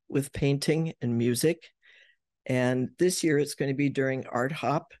event with painting and music. And this year it's going to be during Art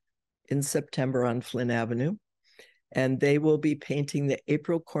Hop in September on Flynn Avenue. And they will be painting the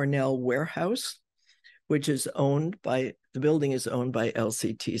April Cornell Warehouse, which is owned by, the building is owned by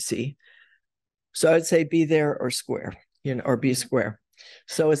LCTC. So I'd say be there or square, or be square.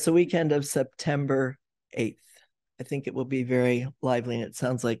 So it's the weekend of September 8th. I think it will be very lively, and it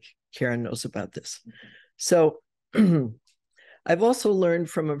sounds like Karen knows about this. So I've also learned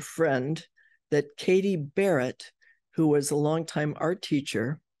from a friend that Katie Barrett, who was a longtime art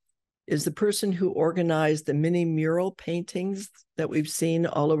teacher, is the person who organized the mini mural paintings that we've seen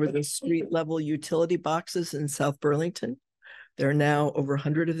all over the street level utility boxes in South Burlington. There are now over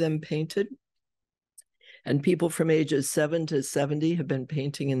 100 of them painted. And people from ages 7 to 70 have been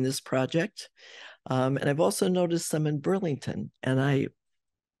painting in this project. And I've also noticed some in Burlington, and I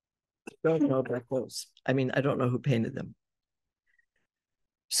don't know about those. I mean, I don't know who painted them.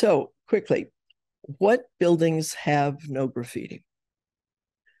 So quickly, what buildings have no graffiti?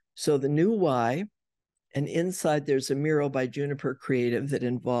 So the new Y, and inside there's a mural by Juniper Creative that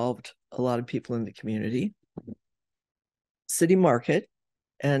involved a lot of people in the community. City Market,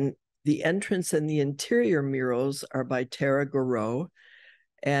 and the entrance and the interior murals are by Tara Garreau.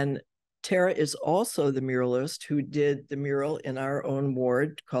 And Tara is also the muralist who did the mural in our own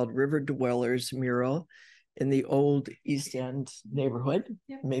ward called River Dwellers Mural in the old East End neighborhood.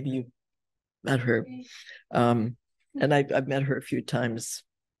 Yeah. Maybe you met her. And I've met her a few times,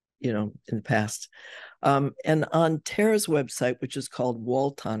 in the past. And on Tara's website, which is called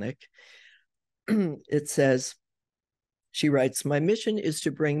Waltonic, it says, she writes, "My mission is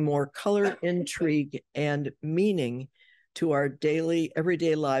to bring more color, intrigue, and meaning to our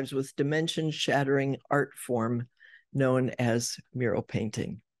everyday lives with dimension-shattering art form known as mural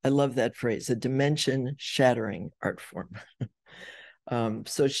painting." I love that phrase, a dimension-shattering art form.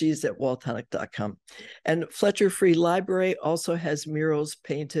 So she's at waltonic.com. And Fletcher Free Library also has murals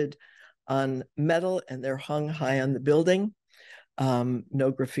painted on metal, and they're hung high on the building.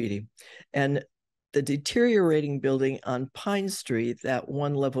 No graffiti. And the deteriorating building on Pine Street, that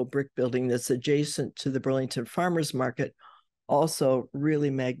one-level brick building that's adjacent to the Burlington Farmers Market, also really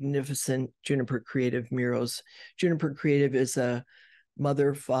magnificent Juniper Creative murals. Juniper Creative is a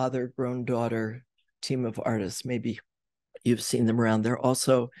mother, father, grown daughter team of artists. Maybe you've seen them around. They're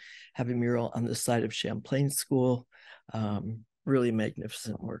also have a mural on the side of Champlain School. Really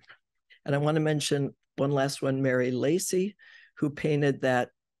magnificent work. And I want to mention one last one, Mary Lacey, who painted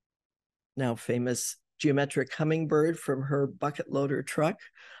that now famous geometric hummingbird from her bucket loader truck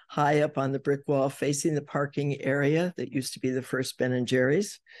high up on the brick wall facing the parking area that used to be the first Ben &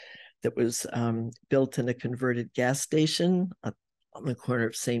 Jerry's, that was built in a converted gas station on the corner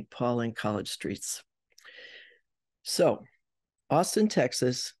of St. Paul and College Streets. So Austin,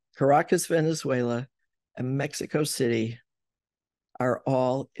 Texas, Caracas, Venezuela, and Mexico City are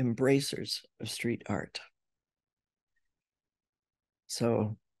all embracers of street art.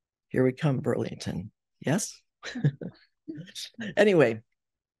 So here we come, Burlington. Yes? Anyway,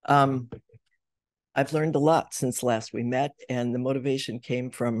 I've learned a lot since last we met, and the motivation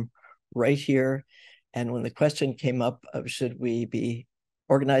came from right here. And when the question came up of should we be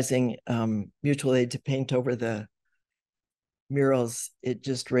organizing mutual aid to paint over the murals, it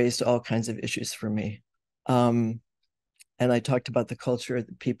just raised all kinds of issues for me. And I talked about the culture,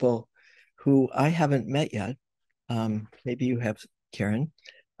 the people who I haven't met yet. Maybe you have, Karen.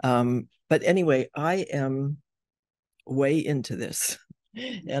 But anyway, I am way into this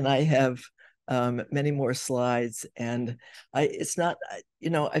and I have many more slides, and it's not,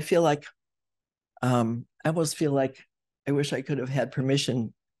 I feel like, I almost feel like I wish I could have had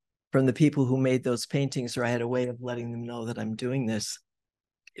permission from the people who made those paintings, or I had a way of letting them know that I'm doing this.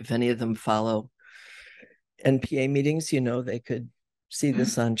 If any of them follow NPA meetings, they could see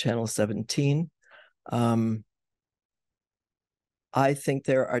this on channel 17. I think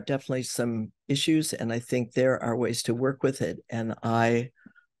there are definitely some issues, and I think there are ways to work with it. And I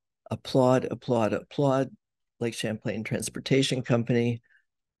applaud Lake Champlain Transportation Company,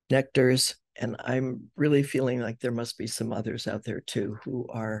 Nectar's, and I'm really feeling like there must be some others out there too who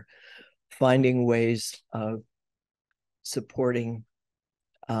are finding ways of supporting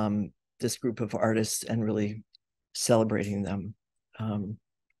this group of artists and really celebrating them.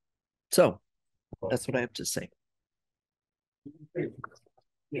 So that's what I have to say.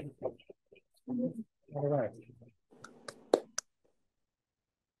 All right.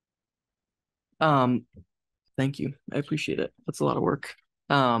 Thank you. I appreciate it. That's a lot of work.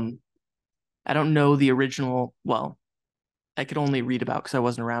 I don't know the original, well, I could only read about because I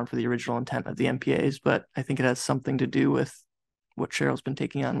wasn't around for the original intent of the NPAs, but I think it has something to do with what Cheryl's been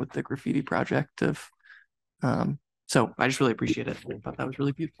taking on with the graffiti project of, so I just really appreciate it. I thought that was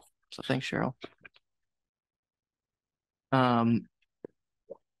really beautiful. So thanks, Cheryl.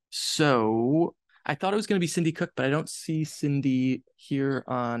 So I thought it was going to be Cindy Cook, but I don't see Cindy here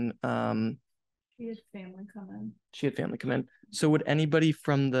on, She had family come in. She had family come in. So would anybody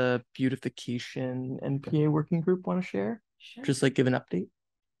from the beautification NPA working group want to share? Sure. Just like give an update?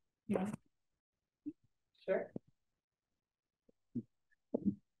 Yeah. Sure.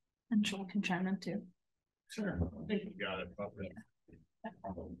 And Joel can chime in too. Sure. You got it. Yeah.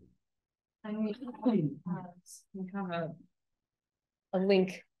 And we have a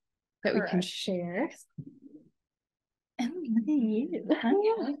link that we can share. And look at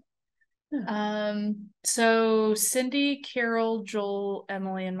you. So Cindy, Carol, Joel,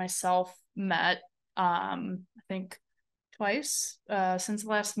 Emily, and myself met I think twice since the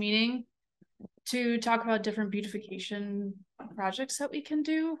last meeting to talk about different beautification projects that we can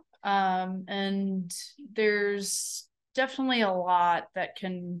do. And there's definitely a lot that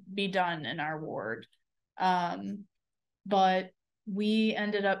can be done in our ward. But we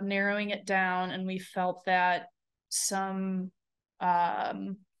ended up narrowing it down, and we felt that some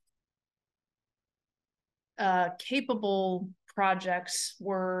capable projects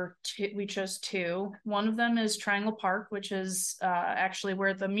were we chose two. One of them is Triangle Park, which is actually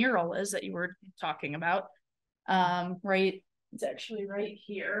where the mural is that you were talking about. Right, it's actually right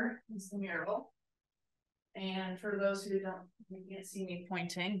here is the mural. And for those who can't see me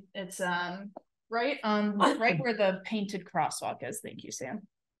pointing, it's right where the painted crosswalk is. Thank you, Sam.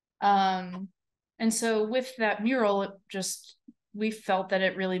 And so with that mural, we felt that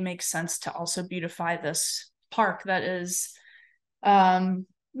it really makes sense to also beautify this park that is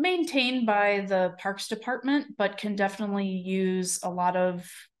maintained by the Parks Department, but can definitely use a lot of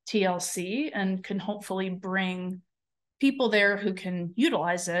TLC and can hopefully bring people there who can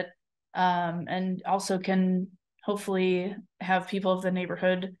utilize it, and also can hopefully have people of the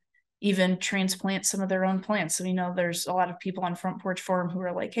neighborhood even transplant some of their own plants. So we know there's a lot of people on Front Porch Forum who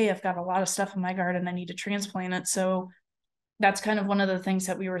are like, hey, I've got a lot of stuff in my garden, I need to transplant it. So that's kind of one of the things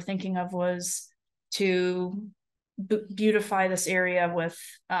that we were thinking of, was to beautify this area with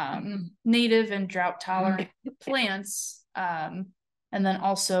native and drought tolerant plants, and then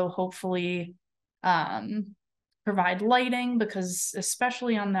also hopefully provide lighting, because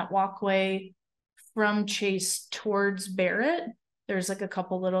especially on that walkway from Chase towards Barrett, there's like a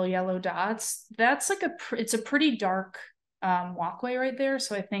couple little yellow dots. That's like it's a pretty dark walkway right there.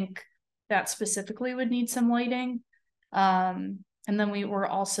 So I think that specifically would need some lighting. And then we were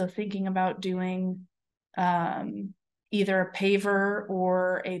also thinking about doing either a paver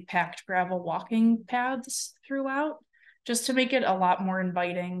or a packed gravel walking paths throughout, just to make it a lot more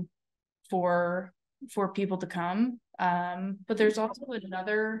inviting for people to come. But there's also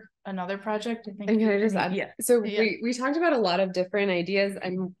another project, I think. And can I just add? Yeah. So we talked about a lot of different ideas,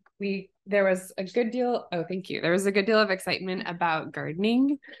 and there was a good deal. Oh, thank you. There was a good deal of excitement about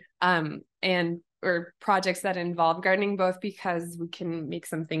gardening, or projects that involve gardening, both because we can make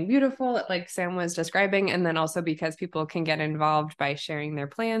something beautiful, like Sam was describing, and then also because people can get involved by sharing their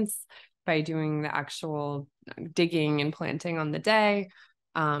plants, by doing the actual digging and planting on the day,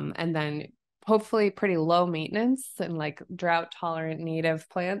 and then hopefully pretty low maintenance and like drought tolerant native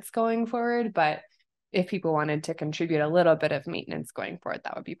plants going forward. But if people wanted to contribute a little bit of maintenance going forward,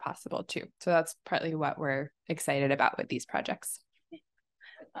 that would be possible too. So that's partly what we're excited about with these projects.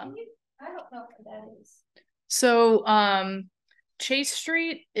 I don't know what that is. So Chase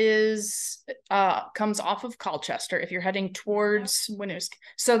Street is comes off of Colchester if you're heading towards Winooski.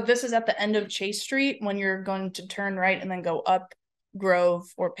 So this is at the end of Chase Street when you're going to turn right and then go up Grove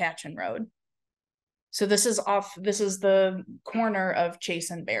or Patchen Road. So this is the corner of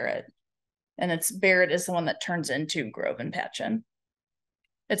Chase and Barrett. And Barrett is the one that turns into Grove and Patchen.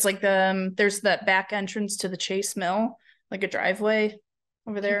 It's like there's that back entrance to the Chase Mill, like a driveway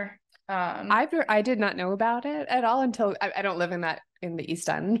over there. I did not know about it at all until I don't live in the East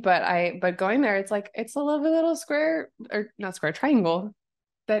End, but going there, it's like it's a lovely little square, or not square, triangle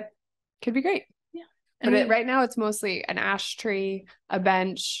that could be great. Yeah. But right now it's mostly an ash tree, a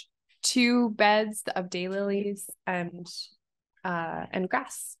bench, 2 beds of daylilies, and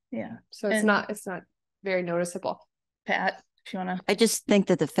grass. Yeah. So it's not very noticeable. Pat, if you wanna. I just think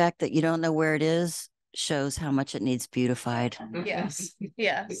that the fact that you don't know where it is shows how much it needs beautified. Yes.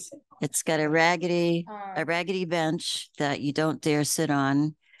 Yes. It's got a raggedy bench that you don't dare sit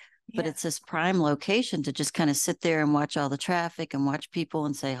on, but it's this prime location to just kind of sit there and watch all the traffic and watch people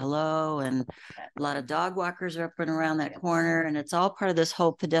and say hello. And a lot of dog walkers are up and around that corner, and it's all part of this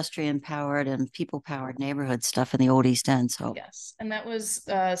whole pedestrian powered and people powered neighborhood stuff in the old East End. So yes, and that was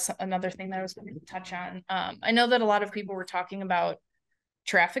another thing that I was going to touch on. I know that a lot of people were talking about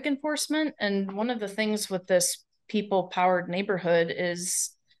traffic enforcement, and one of the things with this people powered neighborhood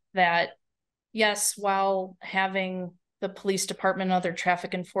is that yes, while having the police department and other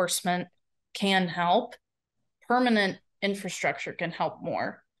traffic enforcement can help, permanent infrastructure can help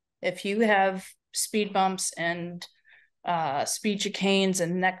more. If you have speed bumps and speed chicanes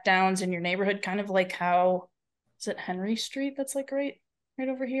and neck downs in your neighborhood, kind of like how is it Henry Street that's like right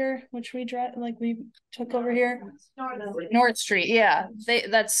over here, which we took over here. North Street, yeah.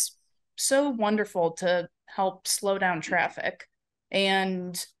 That's so wonderful to help slow down traffic,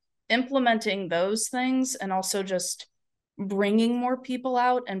 and implementing those things, and also just bringing more people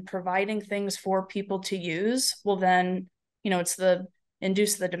out and providing things for people to use will then, it's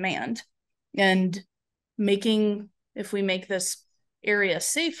induce the demand, and if we make this area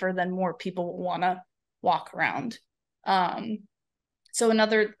safer, then more people will want to walk around. So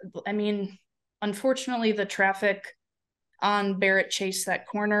unfortunately, the traffic on Barrett Chase, that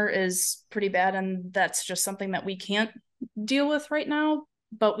corner, is pretty bad, and that's just something that we can't deal with right now,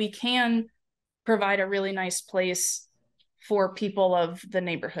 but we can provide a really nice place for people of the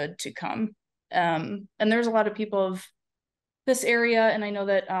neighborhood to come. And there's a lot of people of this area, and I know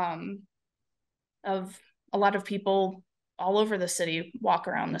that of a lot of people all over the city walk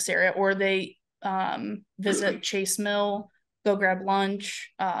around this area, or they visit Chase Mill, go grab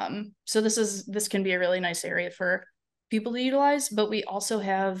lunch. So this can be a really nice area for people to utilize. But we also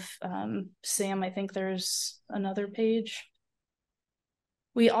have Sam, I think there's another page.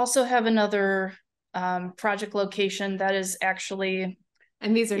 We also have another project location that is actually,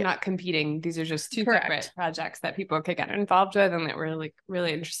 and these are not competing, these are just 2 separate projects that people could get involved with and that we're like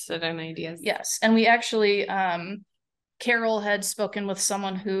really interested in ideas. Yes, and we actually Carol had spoken with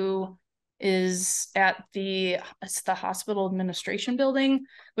someone who is at the hospital administration building,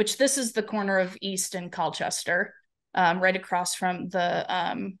 which this is the corner of East and Colchester, right across from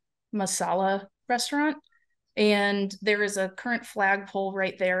the Masala restaurant. And there is a current flagpole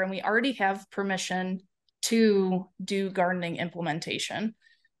right there, and we already have permission to do gardening implementation.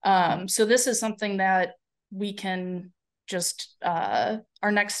 So this is something that we can just, our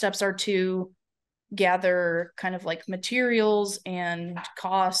next steps are to gather kind of like materials and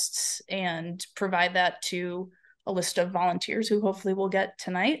costs and provide that to a list of volunteers who hopefully we'll get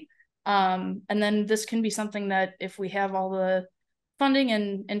tonight. And then this can be something that if we have all the funding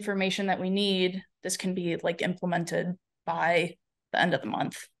and information that we need, this can be like implemented by the end of the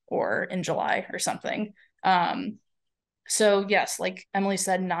month or in July or something. So yes, like Emily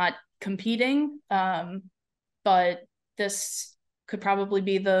said, not competing, but this could probably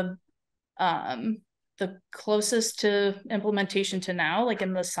be the closest to implementation to now, like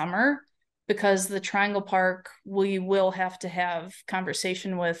in the summer, because the Triangle Park, we will have to have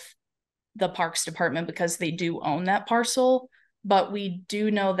conversation with the Parks Department because they do own that parcel. But we do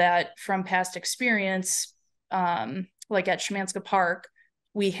know that from past experience, like at Szymanska Park,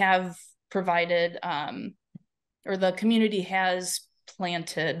 we have provided, or the community has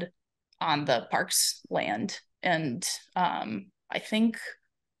planted on the park's land. And I think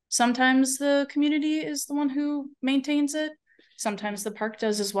sometimes the community is the one who maintains it. Sometimes the park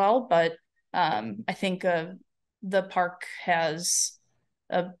does as well. But I think the park has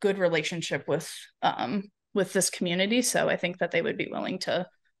a good relationship with this community. So I think that they would be willing to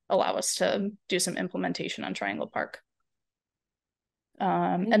allow us to do some implementation on Triangle Park.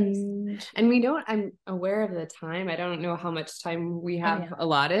 And we don't, I'm aware of the time. I don't know how much time we have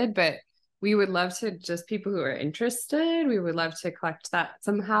allotted, but we would love to, just people who are interested, we would love to collect that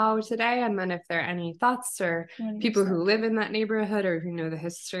somehow today. And then if there are any thoughts or people who live in that neighborhood or who know the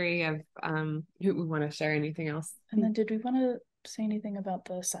history of who we want to share anything else. And then did we want to say anything about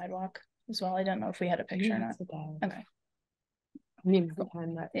the sidewalk as well? I don't know if we had a picture or not. Okay. I mean,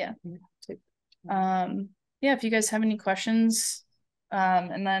 yeah. Yeah, if you guys have any questions,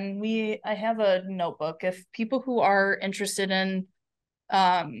 and then I have a notebook. If people who are interested in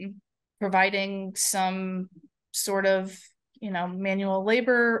providing some sort of, manual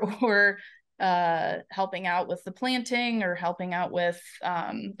labor or helping out with the planting or helping out with,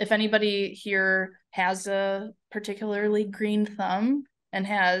 if anybody here has a particularly green thumb and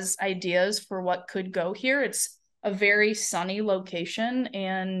has ideas for what could go here, it's a very sunny location.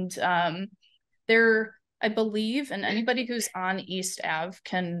 And I believe, and anybody who's on East Ave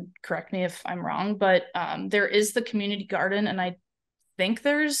can correct me if I'm wrong, but there is the community garden, and I think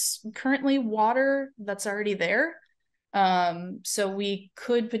there's currently water that's already there. So we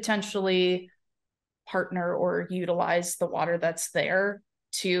could potentially partner or utilize the water that's there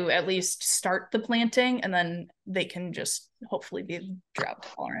to at least start the planting, and then they can just hopefully be drought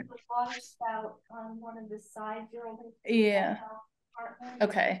tolerant. The water spout on one of the side buildings. Yeah.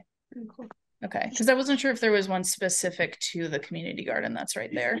 Okay. Cool. Okay, because I wasn't sure if there was one specific to the community garden that's right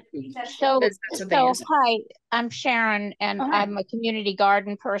there. So hi, I'm Sharon, and I'm a community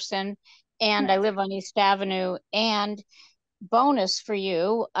garden person, and I live on East Avenue. And bonus for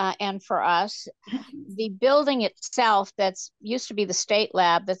you and for us, the building itself that's used to be the state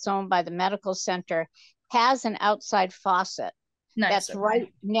lab that's owned by the medical center has an outside faucet. Nice. That's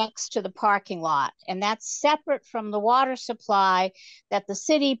right next to the parking lot. And that's separate from the water supply that the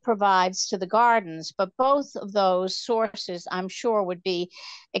city provides to the gardens. But both of those sources, I'm sure, would be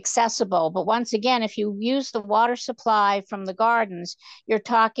accessible. But once again, if you use the water supply from the gardens, you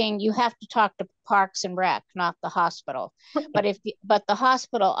have to talk to Parks and Rec, not the hospital. But the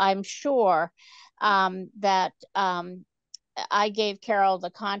hospital, I'm sure that I gave Carol the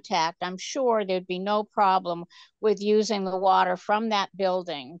contact. I'm sure there'd be no problem with using the water from that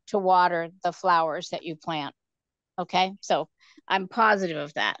building to water the flowers that you plant. Okay, so I'm positive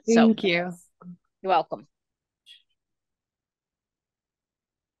of that. Thank you. You're welcome.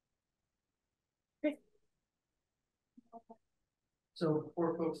 So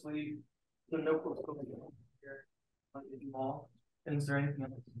before folks leave, the notebook's going to be here on the wall. And is there anything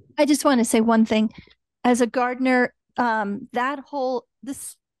else? I just want to say one thing. As a gardener, that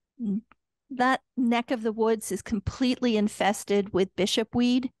neck of the woods is completely infested with bishop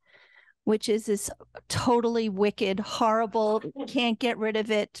weed, which is this totally wicked, horrible, can't get rid of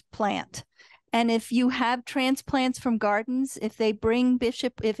it plant. And if you have transplants from gardens, if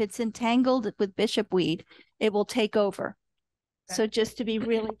it's entangled with bishop weed, it will take over. So just to be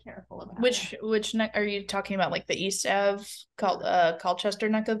really careful about which neck are you talking about, like the East Ave Colchester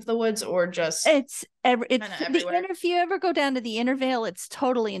neck of the woods, or just it's if you ever go down to the Intervale, it's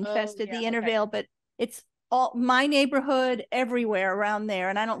totally infested, the Intervale, but it's all my neighborhood everywhere around there,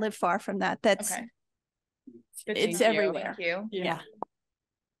 and I don't live far from that. That's it's everywhere. Thank you. Yeah.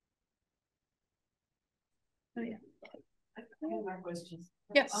 Oh yeah. I have my questions.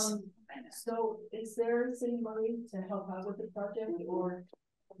 Yes. So is there city money to help out with the project, or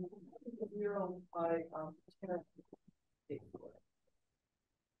you're owned by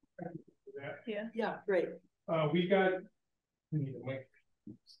Yeah, great. We got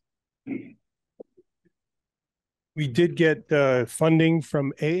we did get funding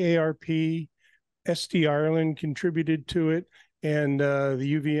from AARP. SD Ireland contributed to it, and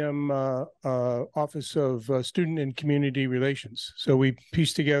the UVM Office of Student and Community Relations. So we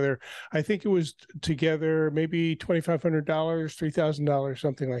pieced together, I think it was together maybe $2,500, $3,000,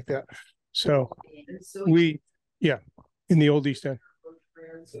 something like that. So in the old East End.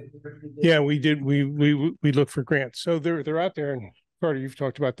 Yeah, we did. We look for grants. So they're out there, and Carter, you've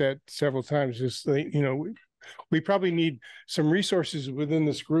talked about that several times. Just we probably need some resources within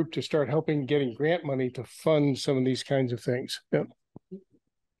this group to start helping getting grant money to fund some of these kinds of things. Yeah.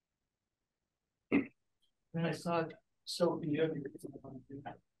 And I saw Sophie.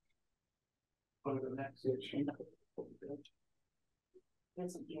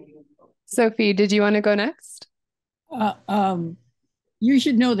 Sophie, did you want to go next? You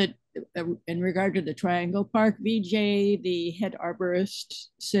should know that in regard to the Triangle Park, VJ, the head arborist,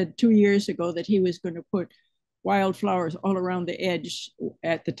 said 2 years ago that he was going to put wildflowers all around the edge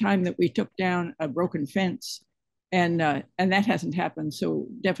at the time that we took down a broken fence, and that hasn't happened. So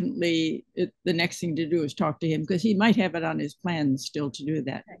definitely the next thing to do is talk to him, because he might have it on his plans still to do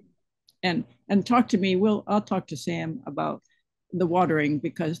that. And talk to me. I'll talk to Sam about the watering,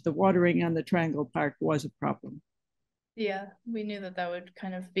 because the watering on the Triangle Park was a problem. Yeah, we knew that would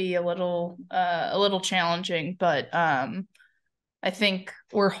kind of be a little challenging, but I think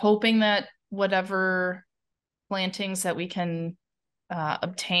we're hoping that whatever plantings that we can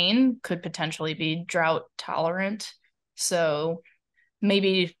obtain could potentially be drought tolerant. So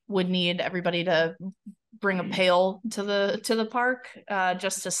maybe would need everybody to bring a pail to the park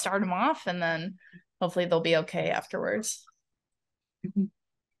just to start them off, and then hopefully they'll be okay afterwards.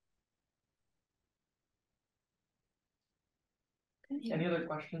 Any other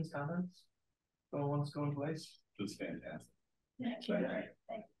questions, comments? Going once, going twice? It was fantastic.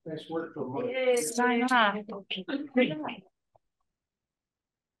 Nice work. Sign off.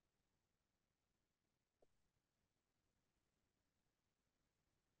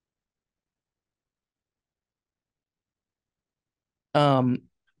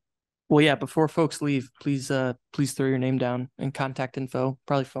 Well, yeah, before folks leave, please throw your name down and contact info,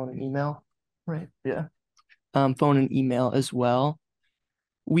 probably phone and email. Right. Yeah. Phone and email as well.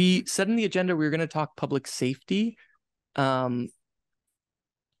 We said in the agenda we were going to talk public safety. I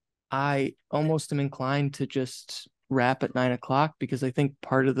almost am inclined to just wrap at 9 o'clock, because I think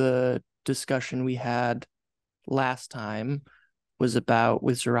part of the discussion we had last time was about,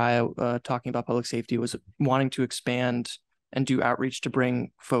 with Zariah talking about public safety, was wanting to expand and do outreach to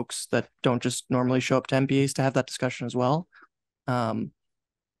bring folks that don't just normally show up to NPAs to have that discussion as well. And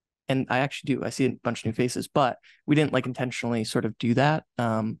I actually do. I see a bunch of new faces, but we didn't intentionally sort of do that.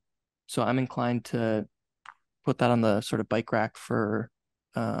 So I'm inclined to put that on the sort of bike rack for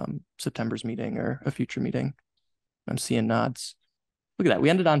September's meeting or a future meeting. I'm seeing nods. Look at that. We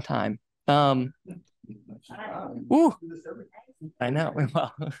ended on time. Ooh, I know.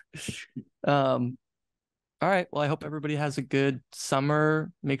 Well, all right. Well, I hope everybody has a good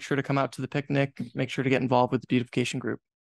summer. Make sure to come out to the picnic. Make sure to get involved with the beautification group.